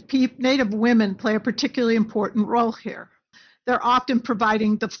Native women play a particularly important role here. They're often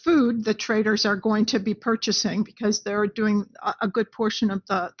providing the food the traders are going to be purchasing, because they're doing a good portion of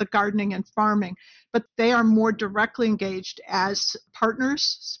the gardening and farming. But they are more directly engaged as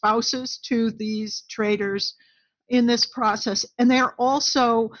partners, spouses to these traders in this process. And they are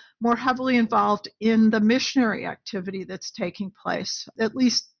also more heavily involved in the missionary activity that's taking place. At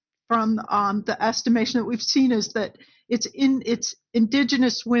least from the estimation that we've seen is that it's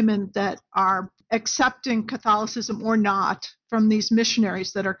indigenous women that are accepting Catholicism or not from these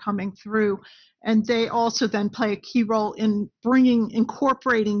missionaries that are coming through. And they also then play a key role in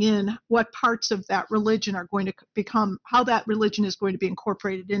incorporating in what parts of that religion are going to become, how that religion is going to be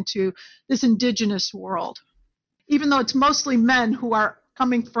incorporated into this indigenous world. Even though it's mostly men who are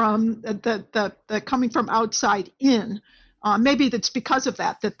coming from coming from outside in, maybe that's because of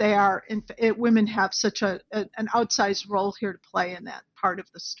that they are women have such an outsized role here to play in that part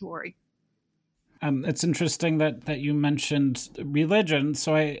of the story. It's interesting that you mentioned religion.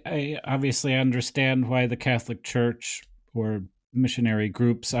 So I obviously understand why the Catholic Church or missionary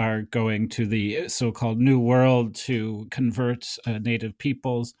groups are going to the so-called New World to convert Native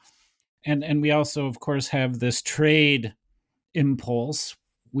peoples. And we also, of course, have this trade impulse.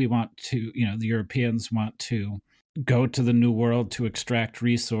 We want to, the Europeans want to go to the New World to extract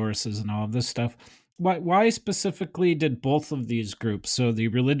resources and all of this stuff. Why specifically did both of these groups, so the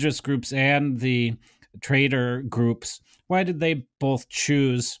religious groups and the trader groups, why did they both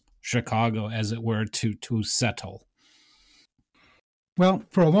choose Chicago, as it were, to settle? Well,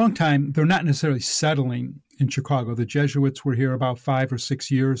 for a long time, they're not necessarily settling in Chicago. The Jesuits were here about 5 or 6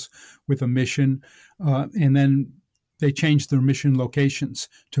 years with a mission, and then they changed their mission locations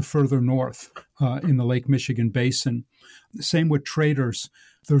to further north in the Lake Michigan basin. Same with traders.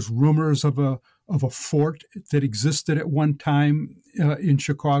 There's rumors of a fort that existed at one time in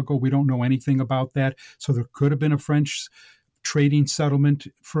Chicago. We don't know anything about that. So there could have been a French trading settlement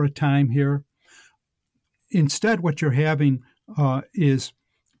for a time here. Instead, what you're having is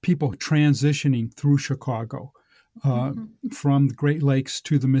people transitioning through Chicago from the Great Lakes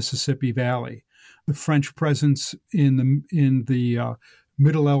to the Mississippi Valley. The French presence in the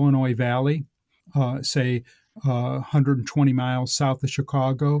Middle Illinois Valley, say 120 miles south of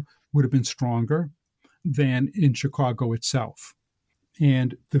Chicago, would have been stronger than in Chicago itself.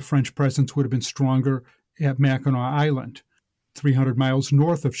 And the French presence would have been stronger at Mackinac Island, 300 miles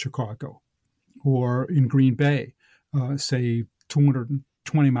north of Chicago, or in Green Bay, say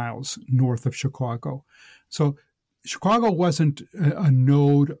 220 miles north of Chicago. So Chicago wasn't a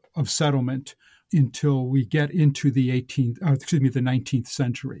node of settlement until we get into the 19th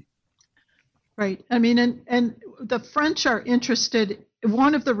century. Right. I mean, and the French are interested.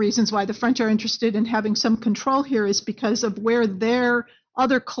 One of the reasons why the French are interested in having some control here is because of where their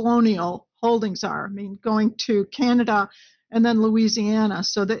other colonial holdings are. I mean, going to Canada and then Louisiana.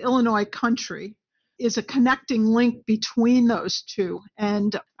 So the Illinois country is a connecting link between those two.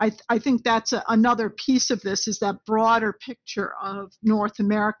 And I think that's another piece of this, is that broader picture of North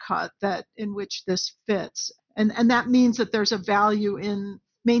America that in which this fits. And that means that there's a value in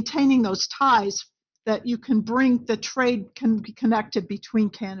maintaining those ties, that you can bring the trade can be connected between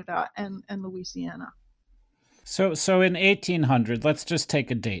Canada and Louisiana. So in 1800, let's just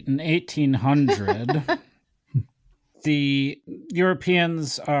take a date. In 1800, the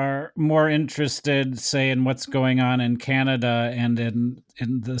Europeans are more interested, say, in what's going on in Canada and in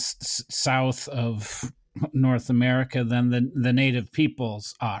the south of North America than the native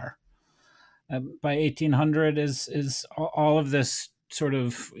peoples are. By 1800, is all of this sort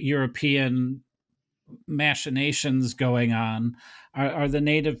of European machinations going on, are the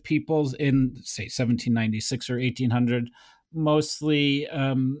native peoples in, say, 1796 or 1800 mostly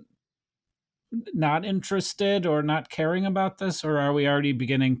not interested or not caring about this? Or are we already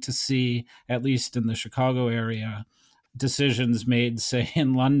beginning to see, at least in the Chicago area, decisions made, say,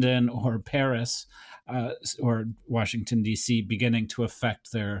 in London or Paris or Washington, D.C., beginning to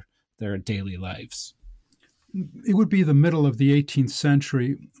affect their daily lives? It would be the middle of the 18th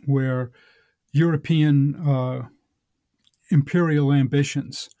century where European imperial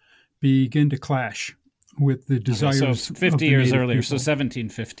ambitions begin to clash with the desires of so 50 years earlier, people. So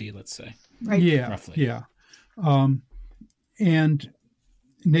 1750, let's say. Right. Yeah, roughly. Yeah. And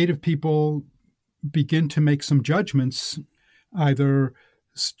native people begin to make some judgments, either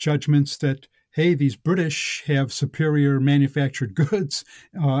judgments that, hey, these British have superior manufactured goods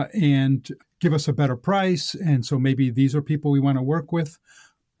and give us a better price, and so maybe these are people we want to work with.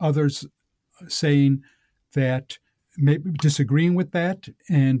 Others saying that, maybe disagreeing with that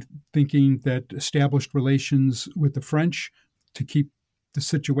and thinking that established relations with the French to keep the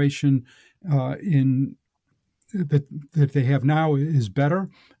situation that they have now is better.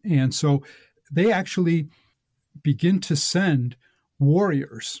 And so they actually begin to send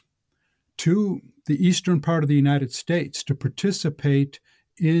warriors to the eastern part of the United States to participate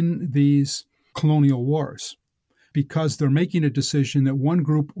in these colonial wars, because they're making a decision that one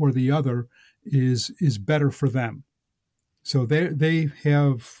group or the other is better for them. So they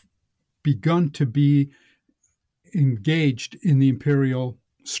have begun to be engaged in the imperial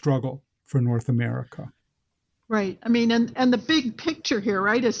struggle for North America. Right. I mean, and the big picture here,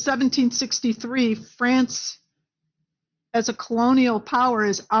 right, is 1763, France as a colonial power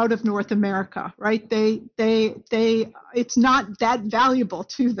is out of North America, right? They it's not that valuable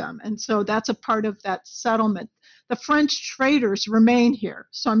to them. And so that's a part of that settlement. The French traders remain here.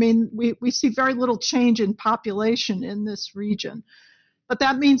 So, I mean, we see very little change in population in this region. But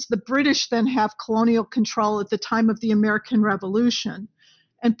that means the British then have colonial control at the time of the American Revolution.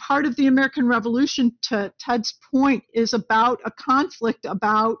 And part of the American Revolution, to Ted's point, is about a conflict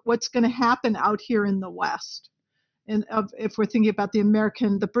about what's going to happen out here in the West. And if we're thinking about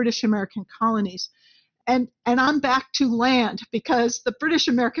the British American colonies. And I'm back to land, because the British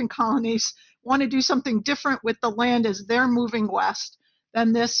American colonies want to do something different with the land as they're moving west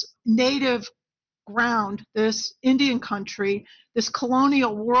than this native ground, this Indian country, this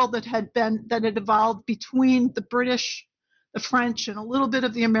colonial world that had evolved between the British, the French, and a little bit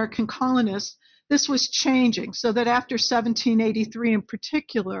of the American colonists. This was changing, so that after 1783 in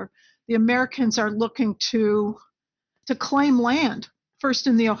particular, the Americans are looking to claim land, first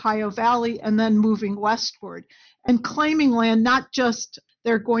in the Ohio Valley and then moving westward. And claiming land, not just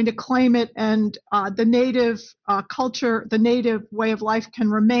they're going to claim it and the native culture, the native way of life can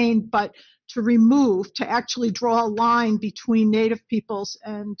remain, but to actually draw a line between native peoples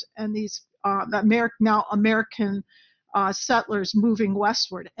and these American settlers moving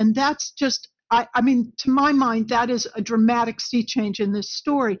westward. And that's just, I mean, to my mind, that is a dramatic sea change in this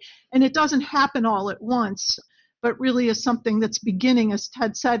story. And it doesn't happen all at once, but really is something that's beginning, as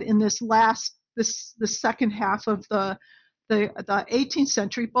Ted said, in the second half of the 18th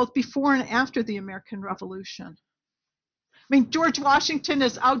century, both before and after the American Revolution. I mean, George Washington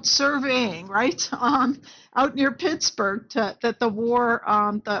is out surveying, right, out near Pittsburgh, that the war,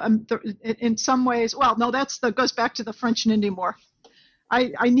 in some ways, well, no, goes back to the French and Indian War.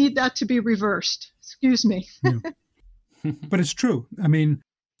 I need that to be reversed. Excuse me. Yeah. But it's true. I mean,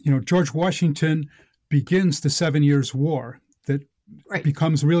 George Washington begins the 7 Years' War that Right.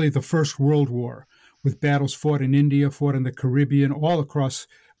 becomes really the First World War, with battles fought in India, fought in the Caribbean, all across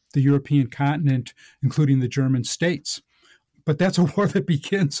the European continent, including the German states. But that's a war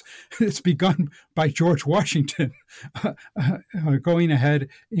that it's begun by George Washington going ahead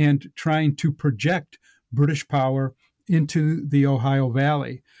and trying to project British power into the Ohio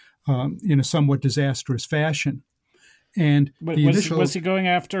Valley in a somewhat disastrous fashion. And was he going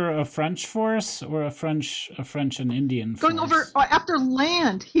after a French force or a French and Indian force? Going over after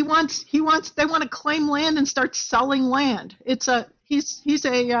land. They want to claim land and start selling land. He's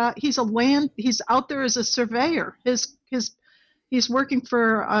out there as a surveyor. He's working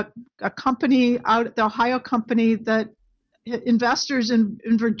for a company out, the Ohio company, that investors in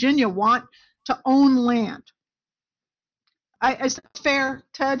Virginia want to own land. Is that fair,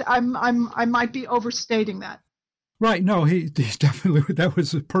 Ted? I might be overstating that. Right. No, he's definitely, that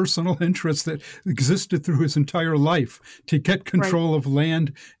was a personal interest that existed through his entire life, to get control of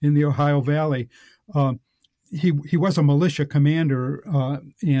land in the Ohio Valley. He was a militia commander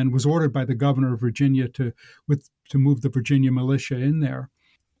and was ordered by the governor of Virginia to move the Virginia militia in there.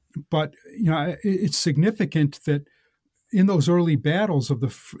 But it's significant that in those early battles of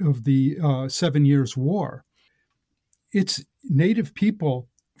the 7 Years' War, it's Native people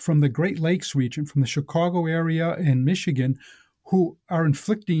from the Great Lakes region, from the Chicago area and Michigan, who are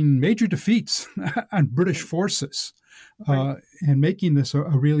inflicting major defeats on British forces and making this a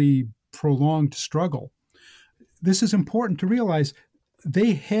really prolonged struggle. This is important to realize.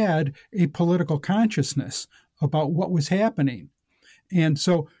 They had a political consciousness about what was happening. And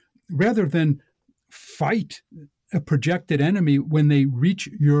so rather than fight a projected enemy when they reach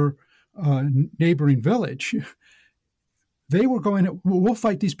your neighboring village, they were we'll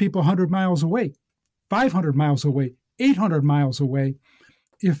fight these people 100 miles away, 500 miles away, 800 miles away,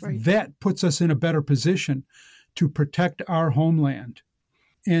 if that puts us in a better position to protect our homeland.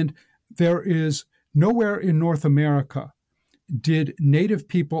 And there is nowhere in North America did Native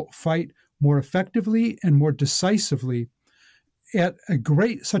people fight more effectively and more decisively at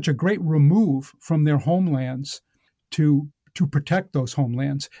such a great remove from their homelands to protect those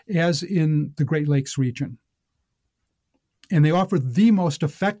homelands as in the Great Lakes region. And they offered the most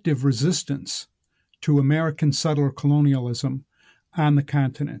effective resistance to American settler colonialism on the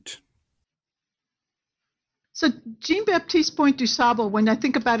continent. So Jean-Baptiste Point du Sable, when I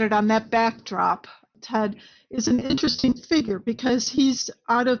think about it on that backdrop, Ted, is an interesting figure because he's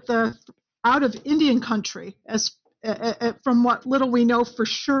out of Indian country, as from what little we know for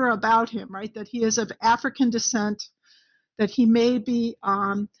sure about him, right? That he is of African descent, that he may be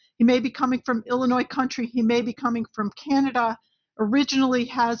coming from Illinois country, he may be coming from Canada.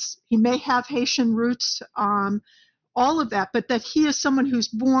 Originally, he may have Haitian roots, all of that, but that he is someone who's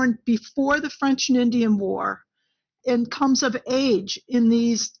born before the French and Indian War and comes of age in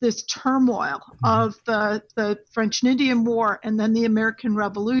this turmoil of the French and Indian War and then the American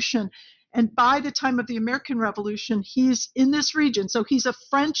Revolution. And by the time of the American Revolution, he's in this region. So he's a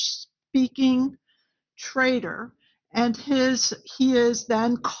French-speaking trader, and he is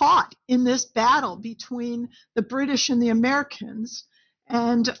then caught in this battle between the British and the Americans.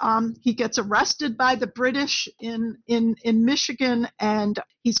 And he gets arrested by the British in Michigan, and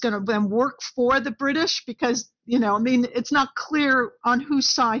he's going to then work for the British because, it's not clear on whose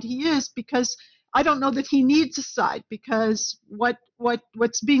side he is, because I don't know that he needs a side, because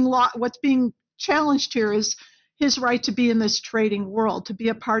what's being challenged here is his right to be in this trading world, to be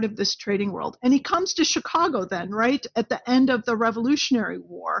a part of this trading world. And he comes to Chicago then, right, at the end of the Revolutionary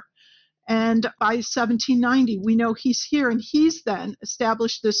War. And by 1790, we know he's here, and he's then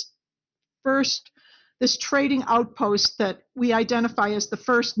established this trading outpost that we identify as the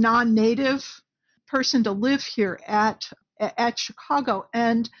first non-native person to live here at Chicago.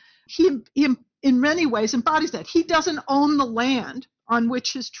 And he in many ways embodies that. He doesn't own the land on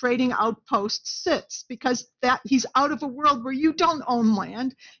which his trading outpost sits, because he's out of a world where you don't own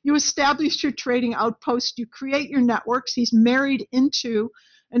land. You establish your trading outpost, you create your networks. He's married into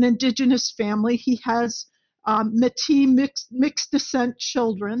an indigenous family. He has Metis mixed descent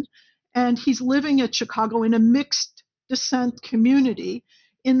children, and he's living at Chicago in a mixed descent community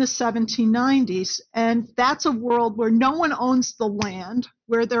in the 1790s. And that's a world where no one owns the land,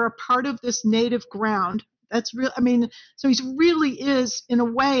 where they're a part of this native ground. That's real. So he really is, in a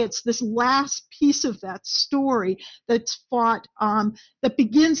way, it's this last piece of that story that's fought, that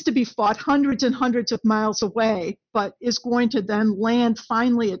begins to be fought hundreds and hundreds of miles away, but is going to then land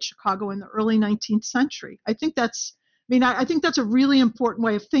finally at Chicago in the early 19th century. I think that's mean, I think that's a really important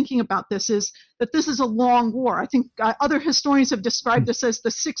way of thinking about this, is that this is a long war. I think other historians have described this as the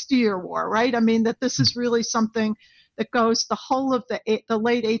 60-year war, right? I mean, that this is really something that goes the whole of the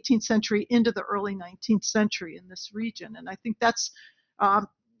late 18th century into the early 19th century in this region. And I think that's,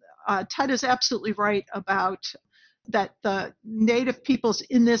 Ted is absolutely right about that the native peoples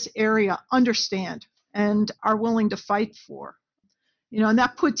in this area understand and are willing to fight for. And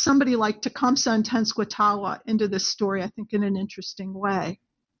that puts somebody like Tecumseh and Tenskwatawa into this story, I think, in an interesting way.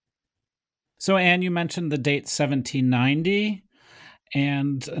 So, Anne, you mentioned the date 1790,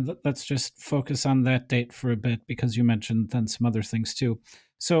 and let's just focus on that date for a bit, because you mentioned then some other things too.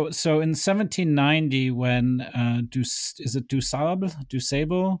 So in 1790, when is it Du Sable?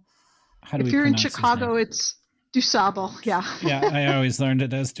 How do if we you're in pronounce Chicago, it's Du Sable, yeah. Yeah, I always learned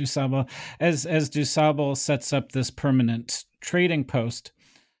it as Du Sable. As Du Sable sets up this permanent trading post,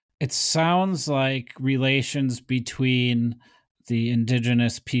 it sounds like relations between the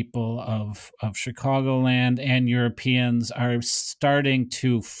indigenous people of Chicagoland and Europeans are starting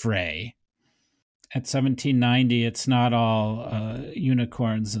to fray. At 1790, it's not all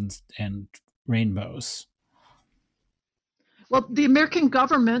unicorns and rainbows. Well, the American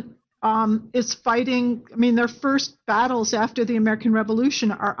government is fighting. I mean, their first battles after the American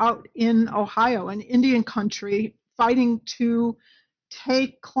Revolution are out in Ohio, an Indian country, fighting to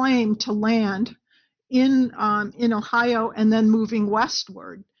take claim to land in Ohio and then moving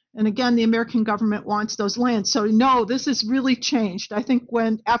westward. And again, the American government wants those lands. So no, this has really changed. I think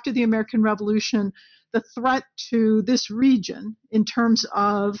after the American Revolution, the threat to this region in terms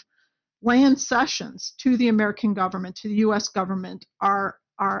of land cessions to the American government, to the U.S. government, are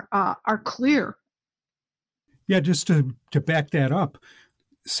clear. Yeah, just to back that up,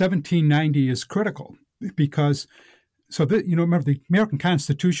 1790 is critical because, remember the American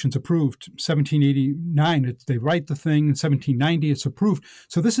Constitution's approved 1789. They write the thing in 1790. It's approved.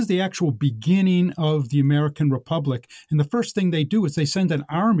 So this is the actual beginning of the American Republic. And the first thing they do is they send an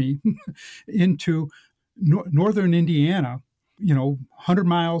army into northern Indiana, 100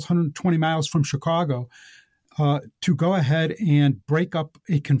 miles, 120 miles from Chicago, to go ahead and break up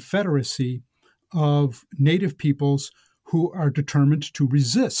a confederacy of native peoples who are determined to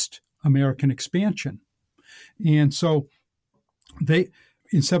resist American expansion. And so in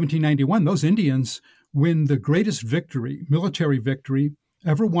 1791, those Indians win the greatest military victory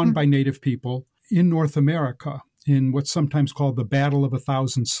ever won by native people in North America, in what's sometimes called the Battle of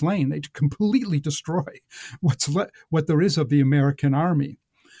 1,000 Slain. They completely destroy what there is of the American army.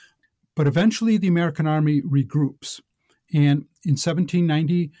 But eventually the American army regroups. And in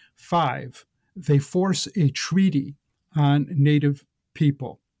 1795, they force a treaty on native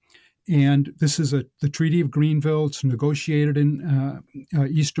people. And this is the Treaty of Greenville. It's negotiated in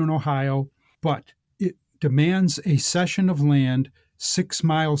eastern Ohio, but it demands a cession of land 6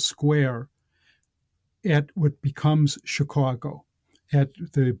 miles square at what becomes Chicago, at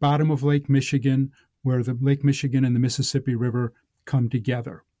the bottom of Lake Michigan, where the Lake Michigan and the Mississippi River come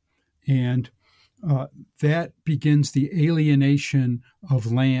together. And that begins the alienation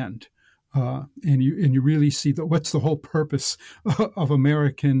of land. And you really see what's the whole purpose of the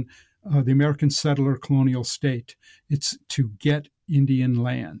American settler colonial state. It's to get Indian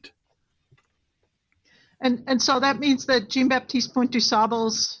land. And so that means that Jean-Baptiste Point du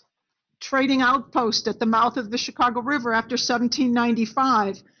Sable's trading outpost at the mouth of the Chicago River after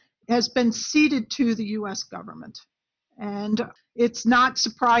 1795 has been ceded to the U.S. government. And it's not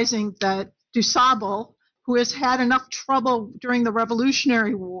surprising that Du Sable, who has had enough trouble during the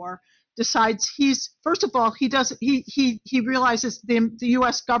Revolutionary War, decides he realizes the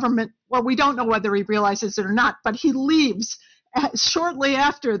U.S. government, well, we don't know whether he realizes it or not, but he leaves shortly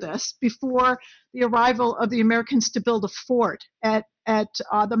after this, before the arrival of the Americans to build a fort at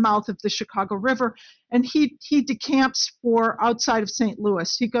the mouth of the Chicago River, and he decamps for outside of St.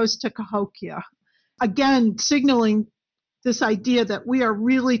 Louis. He goes to Cahokia, again signaling this idea that we are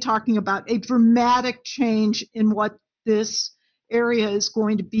really talking about a dramatic change in what this area is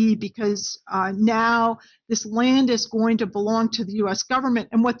going to be, because now this land is going to belong to the U.S. government.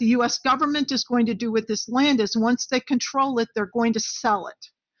 And what the U.S. government is going to do with this land is, once they control it, they're going to sell it.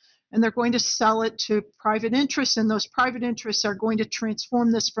 And they're going to sell it to private interests, and those private interests are going to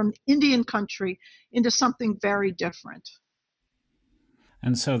transform this from Indian country into something very different.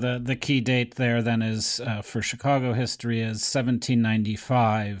 And so the key date there then is, for Chicago history, is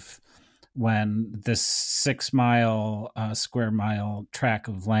 1795, when this 6 mile square mile tract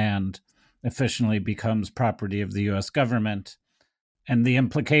of land officially becomes property of the U.S. government. And the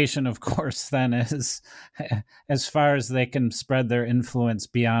implication, of course, then is, as far as they can spread their influence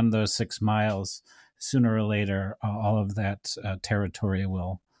beyond those 6 miles, sooner or later, all of that territory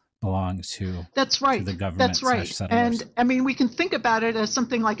will belong to That's right. to the government. That's right. Settlers. And I mean, we can think about it as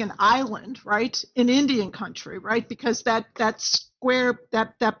something like an island, right, in Indian country, right, because that square,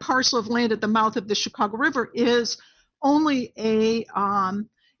 that parcel of land at the mouth of the Chicago River is only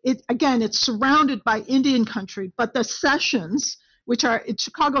it's surrounded by Indian country, but the cessions, which are in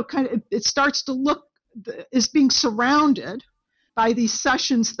Chicago, it starts to look is being surrounded by these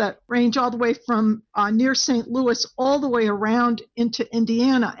cessions that range all the way from near St. Louis all the way around into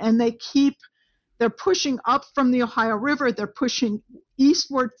Indiana. And they're pushing up from the Ohio River. They're pushing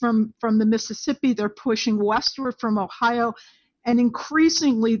eastward from the Mississippi. They're pushing westward from Ohio. And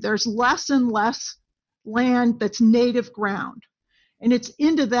increasingly, there's less and less land that's native ground. And it's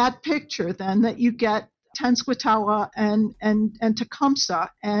into that picture then that you get Tenskwatawa and Tecumseh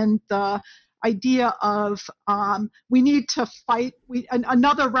and the idea of we need to fight.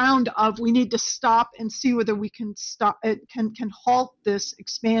 Another round of we need to stop and see whether we can stop it, can halt this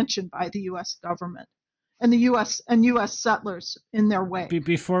expansion by the U.S. government and the U.S. settlers in their way.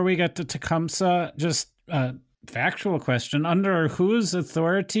 Before we get to Tecumseh, just a factual question: under whose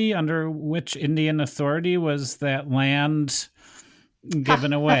authority, under which Indian authority was that land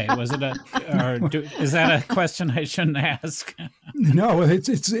given away? Was it is that a question I shouldn't ask? No,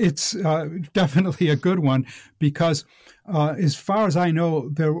 it's definitely a good one, because as far as I know,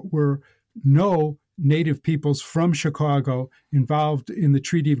 there were no Native peoples from Chicago involved in the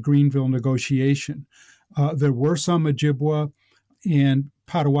Treaty of Greenville negotiation. There were some Ojibwa and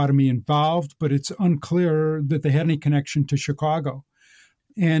Potawatomi involved, but it's unclear that they had any connection to Chicago.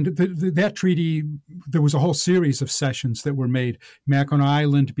 And that treaty, there was a whole series of cessions that were made. Mackinac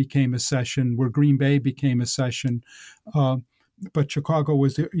Island became a cession, where Green Bay became a cession. But Chicago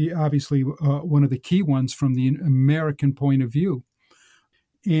was obviously one of the key ones from the American point of view.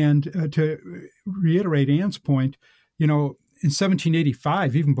 And to reiterate Anne's point, in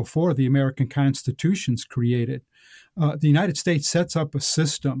 1785, even before the American Constitution's created, the United States sets up a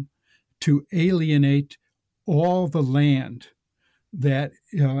system to alienate all the land that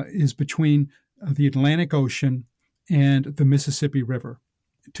is between the Atlantic Ocean and the Mississippi River,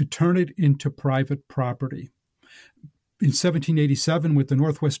 to turn it into private property. In 1787, with the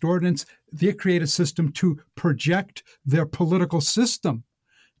Northwest Ordinance, they create a system to project their political system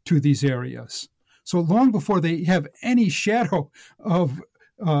to these areas. So long before they have any shadow of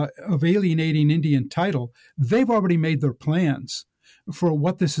alienating Indian title, they've already made their plans for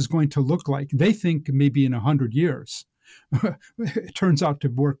what this is going to look like. They think maybe in 100 years. It turns out to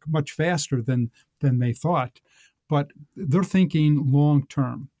work much faster than they thought, but they're thinking long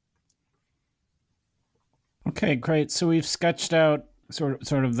term. Okay, great. So we've sketched out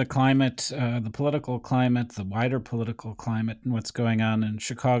sort of the climate, the political climate, the wider political climate, and what's going on in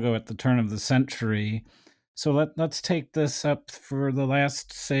Chicago at the turn of the century. So let's take this up for the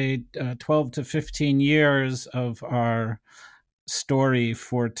last, say, 12 to 15 years of our story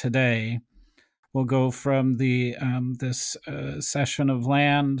for today. We'll go from this cession of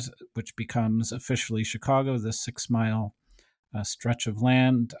land, which becomes officially Chicago, this 6-mile stretch of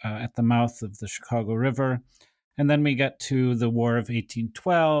land at the mouth of the Chicago River. And then we get to the War of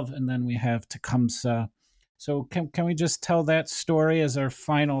 1812, and then we have Tecumseh. So can we just tell that story as our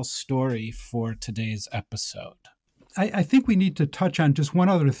final story for today's episode? I think we need to touch on just one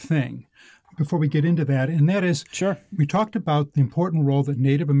other thing before we get into that, and that is, sure, we talked about the important role that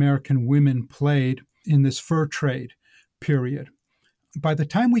Native American women played in this fur trade period. By the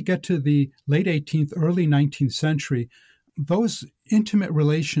time we get to the late 18th, early 19th century, those intimate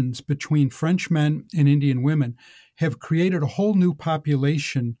relations between French men and Indian women have created a whole new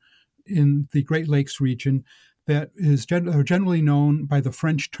population in the Great Lakes region that is generally known by the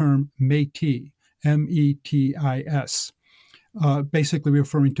French term Métis, M-E-T-I-S. Basically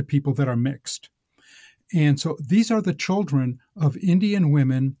referring to people that are mixed. And so these are the children of Indian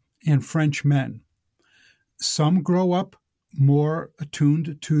women and French men. Some grow up more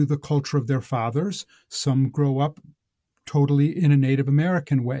attuned to the culture of their fathers. Some grow up totally in a Native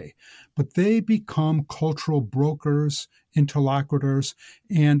American way. But they become cultural brokers, interlocutors,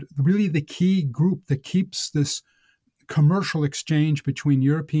 and really the key group that keeps this commercial exchange between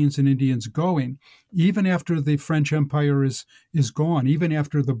Europeans and Indians going, even after the French Empire is gone, even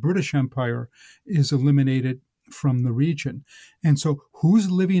after the British Empire is eliminated from the region. And so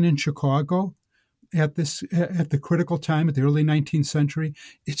who's living in Chicago at the critical time, at the early 19th century?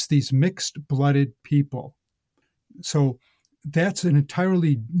 It's these mixed-blooded people. So that's an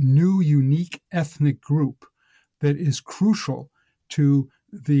entirely new, unique ethnic group that is crucial to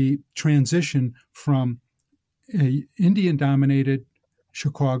the transition from a Indian-dominated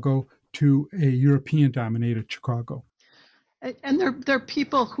Chicago to a European-dominated Chicago. And they're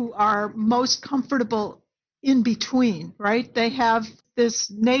people who are most comfortable in between, right? They have this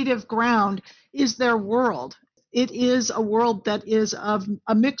native ground is their world. It is a world that is of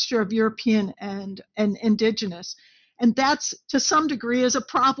a mixture of European and indigenous. And that's to some degree is a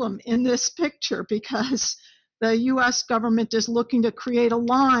problem in this picture because the U.S. government is looking to create a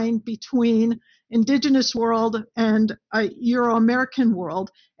line between indigenous world and a Euro-American world.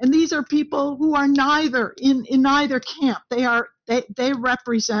 And these are people who are neither in neither camp. They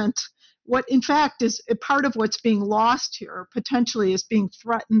represent what in fact is a part of what's being lost here, or potentially is being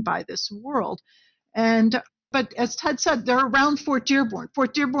threatened by this world. But as Ted said, they're around Fort Dearborn.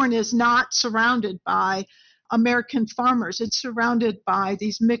 Fort Dearborn is not surrounded by American farmers. It's surrounded by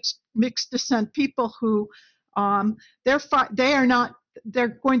these mixed descent people who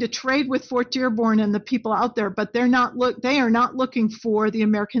they're going to trade with Fort Dearborn and the people out there, but they are not looking for the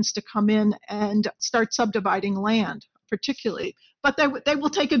Americans to come in and start subdividing land, particularly. But they will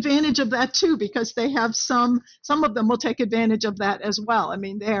take advantage of that too, because they have some of them will take advantage of that as well. I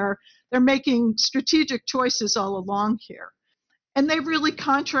mean, they're making strategic choices all along here, and they really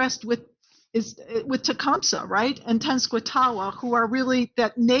contrast with Tecumseh, right, and Tenskwatawa, who are really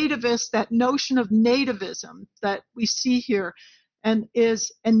that nativist, that notion of nativism that we see here, and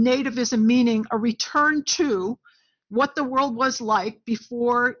nativism meaning a return to what the world was like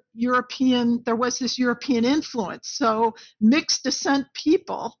before there was this European influence. So mixed descent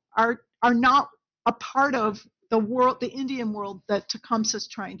people are not a part of the world, the Indian world that Tecumseh is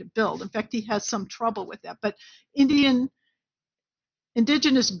trying to build. In fact, he has some trouble with that. But indigenous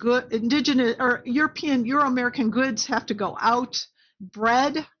or European, Euro-American goods have to go out.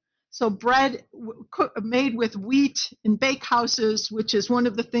 Bread made with wheat in bakehouses, which is one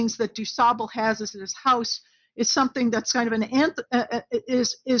of the things that Du Sable has as his house, is something that's kind of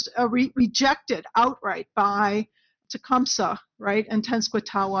rejected outright by Tecumseh, right, and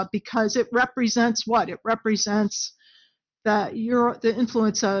Tenskwatawa, because it represents what? It represents the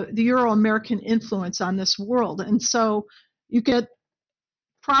Euro-American influence on this world. And so you get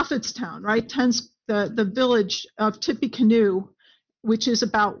Prophetstown, right, the village of Tippecanoe, which is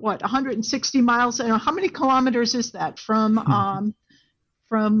about 160 miles. I don't know, how many kilometers is that from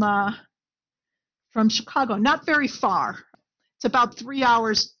Chicago? Not very far. It's about 3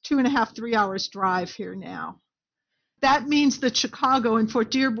 hours, 3 hours drive here now. That means that Chicago and Fort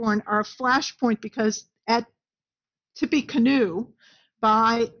Dearborn are a flashpoint, because at Tippecanoe,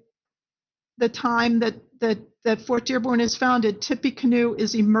 by the time that Fort Dearborn is founded, Tippecanoe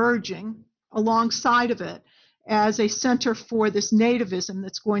is emerging alongside of it as a center for this nativism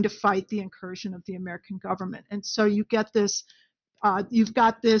that's going to fight the incursion of the American government. And so you get this, you've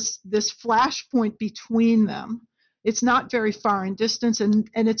got this flashpoint between them. It's not very far in distance, and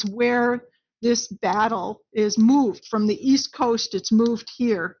it's where this battle is moved from the East Coast. It's moved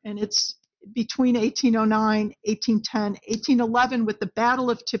here, and it's between 1809, 1810, 1811 with the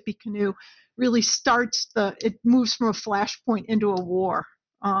Battle of Tippecanoe really it moves from a flashpoint into a war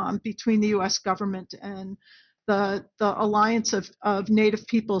between the U.S. government and the alliance of Native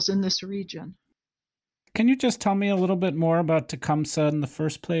peoples in this region. Can you just tell me a little bit more about Tecumseh in the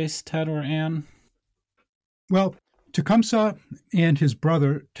first place, Ted or Anne? Well, Tecumseh and his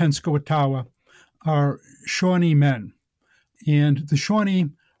brother, Tenskwatawa, are Shawnee men. And the Shawnee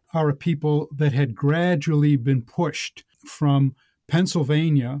are a people that had gradually been pushed from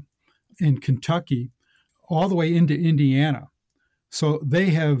Pennsylvania and Kentucky all the way into Indiana. So they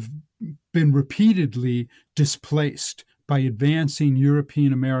have been repeatedly displaced by advancing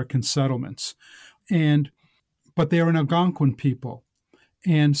European American settlements. But they are an Algonquin people.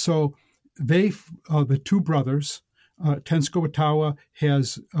 And so the two brothers, Tenskwatawa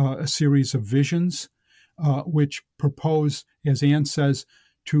has a series of visions which propose, as Anne says,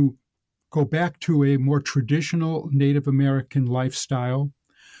 to go back to a more traditional Native American lifestyle,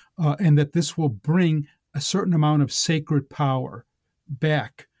 and that this will bring a certain amount of sacred power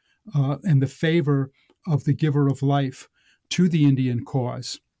back and the favor of the giver of life to the Indian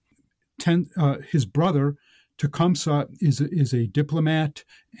cause. His brother, Tecumseh, is a diplomat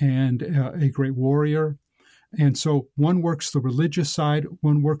and a great warrior. And so one works the religious side,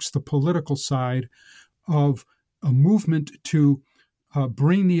 one works the political side of a movement to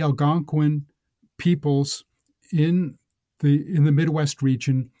bring the Algonquin peoples in the Midwest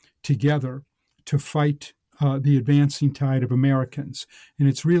region together to fight the advancing tide of Americans. And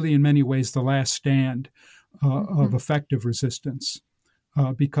it's really, in many ways, the last stand of effective resistance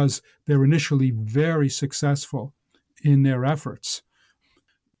because they're initially very successful in their efforts.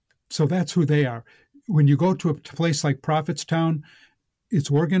 So that's who they are. When you go to a place like Prophetstown, It's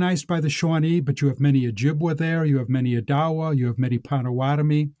organized by the Shawnee, but you have many Ojibwa there, you have many Odawa, you have many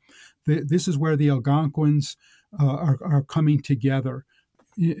Potawatomi. This is where the Algonquins are coming together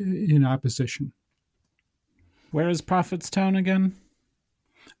in opposition. Where is Prophetstown again?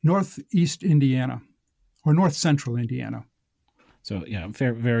 Northeast Indiana, or north central Indiana. So, yeah,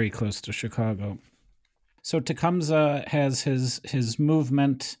 very, very close to Chicago. So Tecumseh has his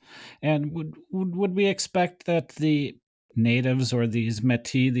movement, and would we expect that the natives or these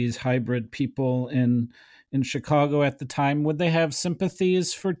Metis, these hybrid people in Chicago at the time, would they have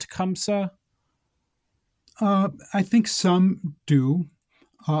sympathies for Tecumseh? I think some do,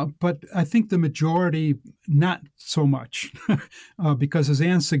 but I think the majority not so much, because as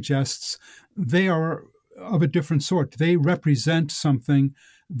Anne suggests, they are of a different sort. They represent something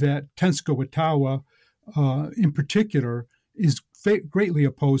that Tenskwatawa, in particular, is greatly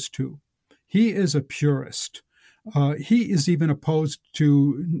opposed to. He is a purist. He is even opposed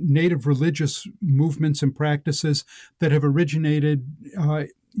to native religious movements and practices that have originated,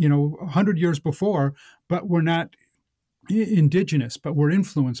 100 years before, but were not indigenous, but were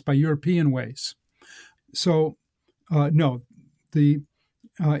influenced by European ways. So, no,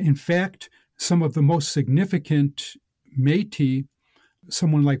 in fact, some of the most significant Métis,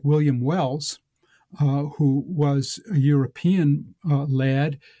 someone like William Wells, who was a European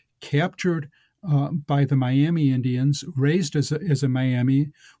lad, captured by the Miami Indians, raised as a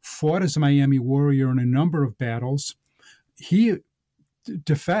Miami, fought as a Miami warrior in a number of battles. He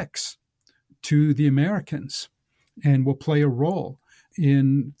defects to the Americans and will play a role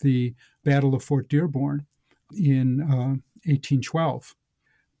in the Battle of Fort Dearborn in 1812.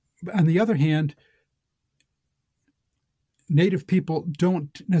 On the other hand, Native people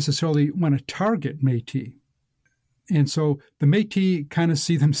don't necessarily want to target Métis. And so the Métis kind of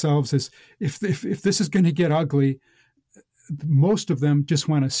see themselves as, if this is going to get ugly, most of them just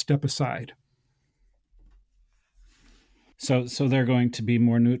want to step aside. So they're going to be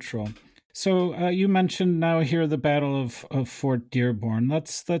more neutral. So you mentioned now here the Battle of Fort Dearborn.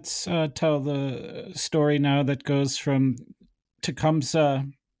 Let's tell the story now that goes from Tecumseh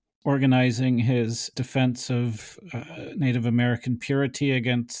organizing his defense of Native American purity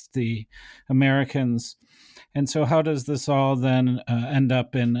against the Americans. And so how does this all then end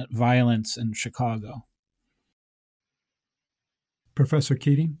up in violence in Chicago? Professor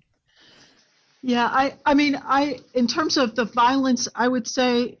Keating? Yeah, I in terms of the violence, I would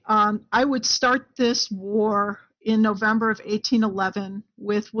say I would start this war in November of 1811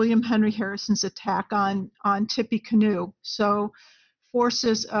 with William Henry Harrison's attack on Tippecanoe. So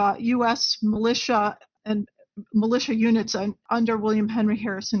forces, U.S. militia and militia units under William Henry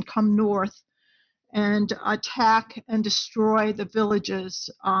Harrison come north and attack and destroy the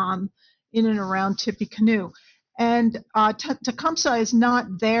villages in and around Tippecanoe. And Tecumseh is not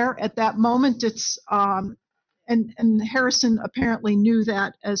there at that moment. It's and Harrison apparently knew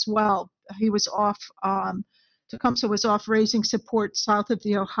that as well. He was off. Tecumseh was off raising support south of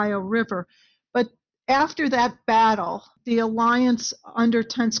the Ohio River. But after that battle, the alliance under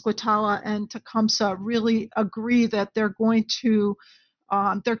Tenskwatawa and Tecumseh really agree that they're going to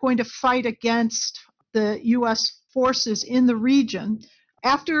fight against the U.S. forces in the region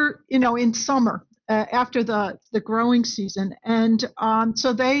after, in summer, after the growing season. And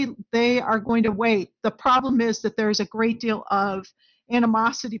so they are going to wait. The problem is that there's a great deal of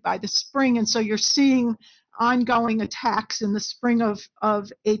animosity by the spring. And so you're seeing ongoing attacks in the spring of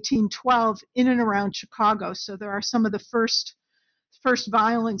 1812 in and around Chicago. So there are some of the first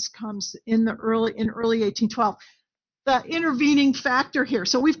violence comes in early 1812. The intervening factor here.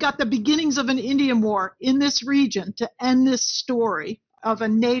 So we've got the beginnings of an Indian war in this region to end this story of a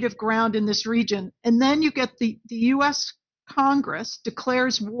native ground in this region. And then you get the U.S. Congress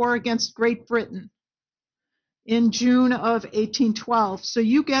declares war against Great Britain in June of 1812. So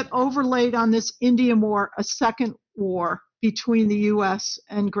you get overlaid on this Indian war a second war between the U.S.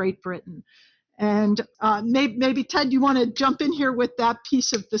 and Great Britain. And maybe, Ted, you want to jump in here with that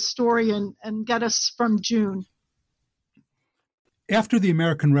piece of the story and get us from June. After the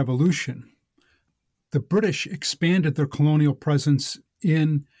American Revolution, the British expanded their colonial presence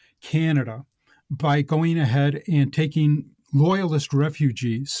in Canada by going ahead and taking loyalist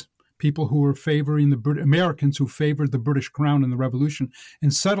refugees, people who were favoring Americans who favored the British Crown in the Revolution,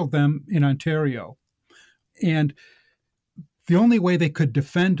 and settled them in Ontario. And the only way they could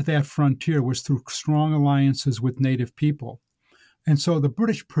defend that frontier was through strong alliances with Native people. And so the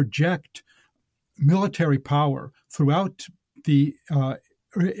British project military power throughout the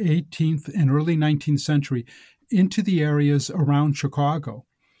 18th and early 19th century into the areas around Chicago.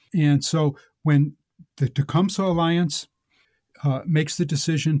 And so when the Tecumseh Alliance makes the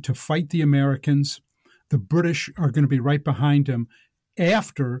decision to fight the Americans. The British are going to be right behind him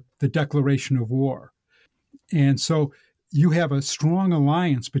after the declaration of war. And so you have a strong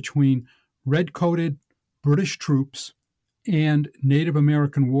alliance between red-coated British troops and Native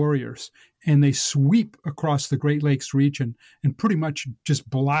American warriors, and they sweep across the Great Lakes region and pretty much just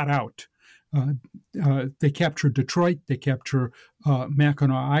blot out. They capture Detroit, they capture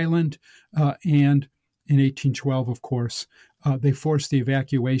Mackinac Island, and in 1812, of course, they force the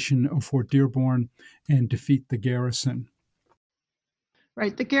evacuation of Fort Dearborn and defeat the garrison.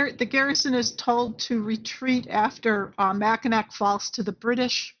 Right. The garrison is told to retreat after Mackinac falls to the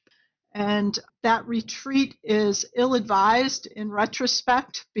British. And that retreat is ill-advised in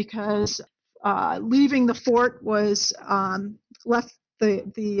retrospect because leaving the fort was left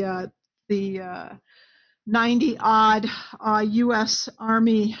the 90-odd U.S.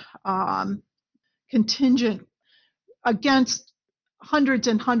 Army contingent against hundreds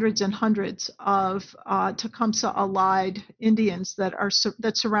and hundreds and hundreds of Tecumseh-allied Indians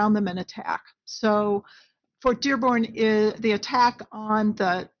that surround them and attack. So Fort Dearborn the attack on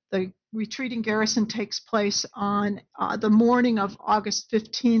the retreating garrison takes place on the morning of August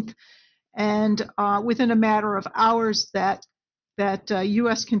 15th, and within a matter of hours that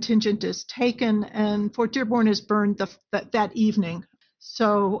U.S. contingent is taken, and Fort Dearborn is burned that evening.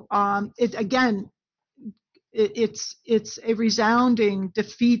 So it's a resounding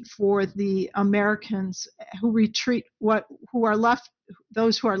defeat for the Americans who retreat.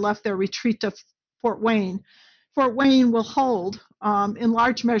 Those who are left there retreat to Fort Wayne. Fort Wayne will hold in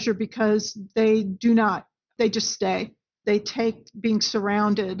large measure because they just stay. They take being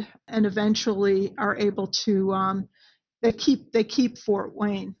surrounded and eventually are able to, they keep Fort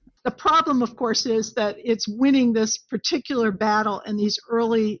Wayne. The problem, of course, is that it's winning this particular battle and these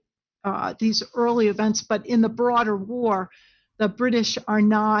early events, but in the broader war, the British are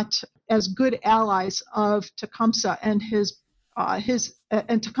not as good allies of Tecumseh and his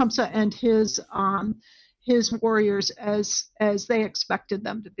warriors as they expected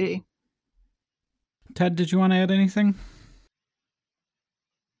them to be. Ted, did you want to add anything?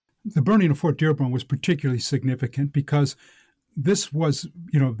 The burning of Fort Dearborn was particularly significant because this was,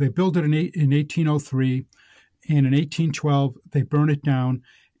 they built it in 1803, and in 1812 they burn it down,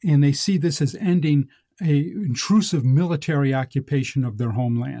 and they see this as ending an intrusive military occupation of their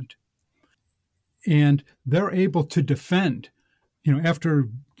homeland. And they're able to defend, after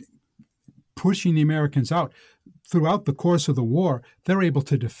pushing the Americans out. Throughout the course of the war, they're able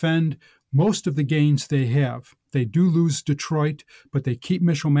to defend most of the gains they have. They do lose Detroit, but they keep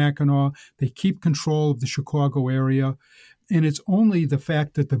Michilimackinac, they keep control of the Chicago area, and it's only the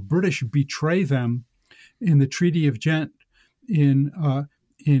fact that the British betray them in the Treaty of Ghent in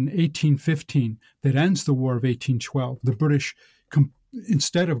 1815 that ends the War of 1812. The British,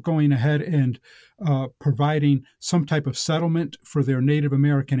 instead of going ahead and providing some type of settlement for their Native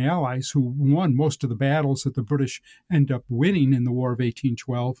American allies who won most of the battles that the British end up winning in the War of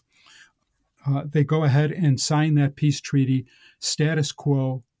 1812, they go ahead and sign that peace treaty, status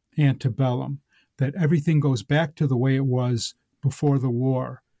quo antebellum, that everything goes back to the way it was before the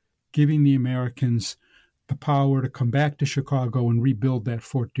war, giving the Americans the power to come back to Chicago and rebuild that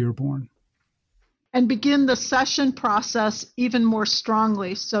Fort Dearborn. And begin the cession process even more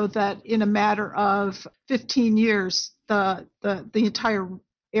strongly, so that in a matter of 15 years, the entire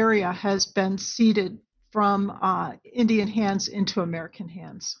area has been ceded from Indian hands into American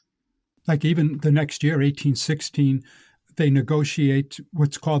hands. Like even the next year, 1816, they negotiate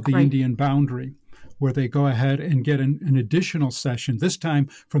what's called the Indian boundary, where they go ahead and get an additional cession, this time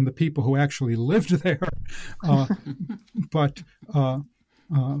from the people who actually lived there, but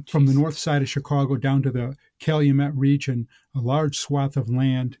from the north side of Chicago down to the Calumet region, a large swath of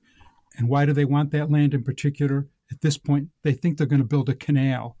land. And why do they want that land in particular? At this point, they think they're going to build a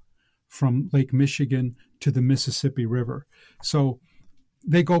canal from Lake Michigan to the Mississippi River. So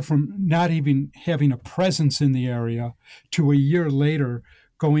they go from not even having a presence in the area to a year later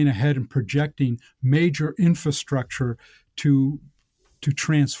going ahead and projecting major infrastructure to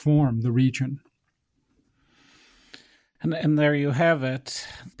transform the region. And there you have it,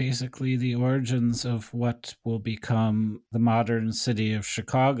 basically the origins of what will become the modern city of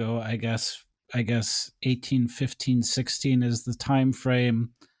Chicago. I guess 1815-16 is the time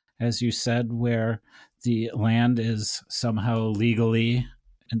frame, as you said, where the land is somehow legally,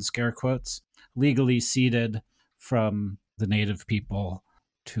 in scare quotes, legally ceded from the native people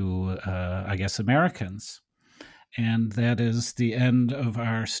to, Americans. And that is the end of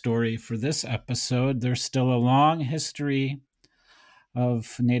our story for this episode. There's still a long history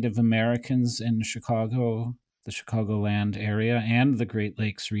of Native Americans in Chicago the Chicagoland area and the Great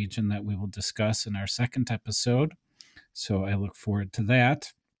Lakes region that we will discuss in our second episode. So I look forward to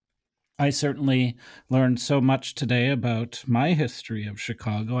that. I certainly learned so much today about my history of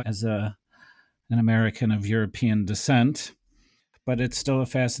Chicago as an American of European descent, but it's still a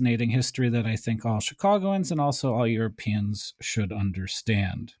fascinating history that I think all Chicagoans and also all Europeans should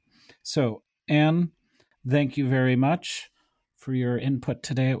understand. So, Anne, thank you very much for your input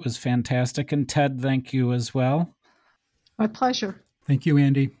today. It was fantastic. And Ted, thank you as well. My pleasure. Thank you,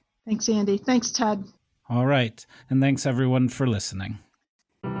 Andy. Thanks, Andy. Thanks, Ted. All right. And thanks, everyone, for listening.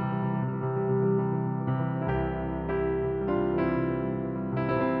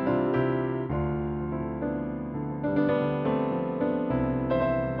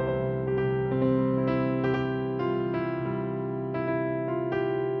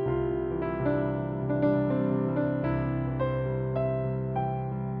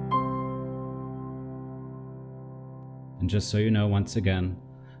 And just so you know, once again,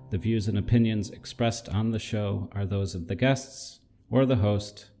 the views and opinions expressed on the show are those of the guests or the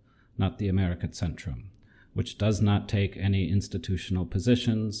host, not the American Centrum, which does not take any institutional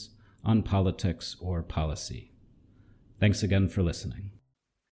positions on politics or policy. Thanks again for listening.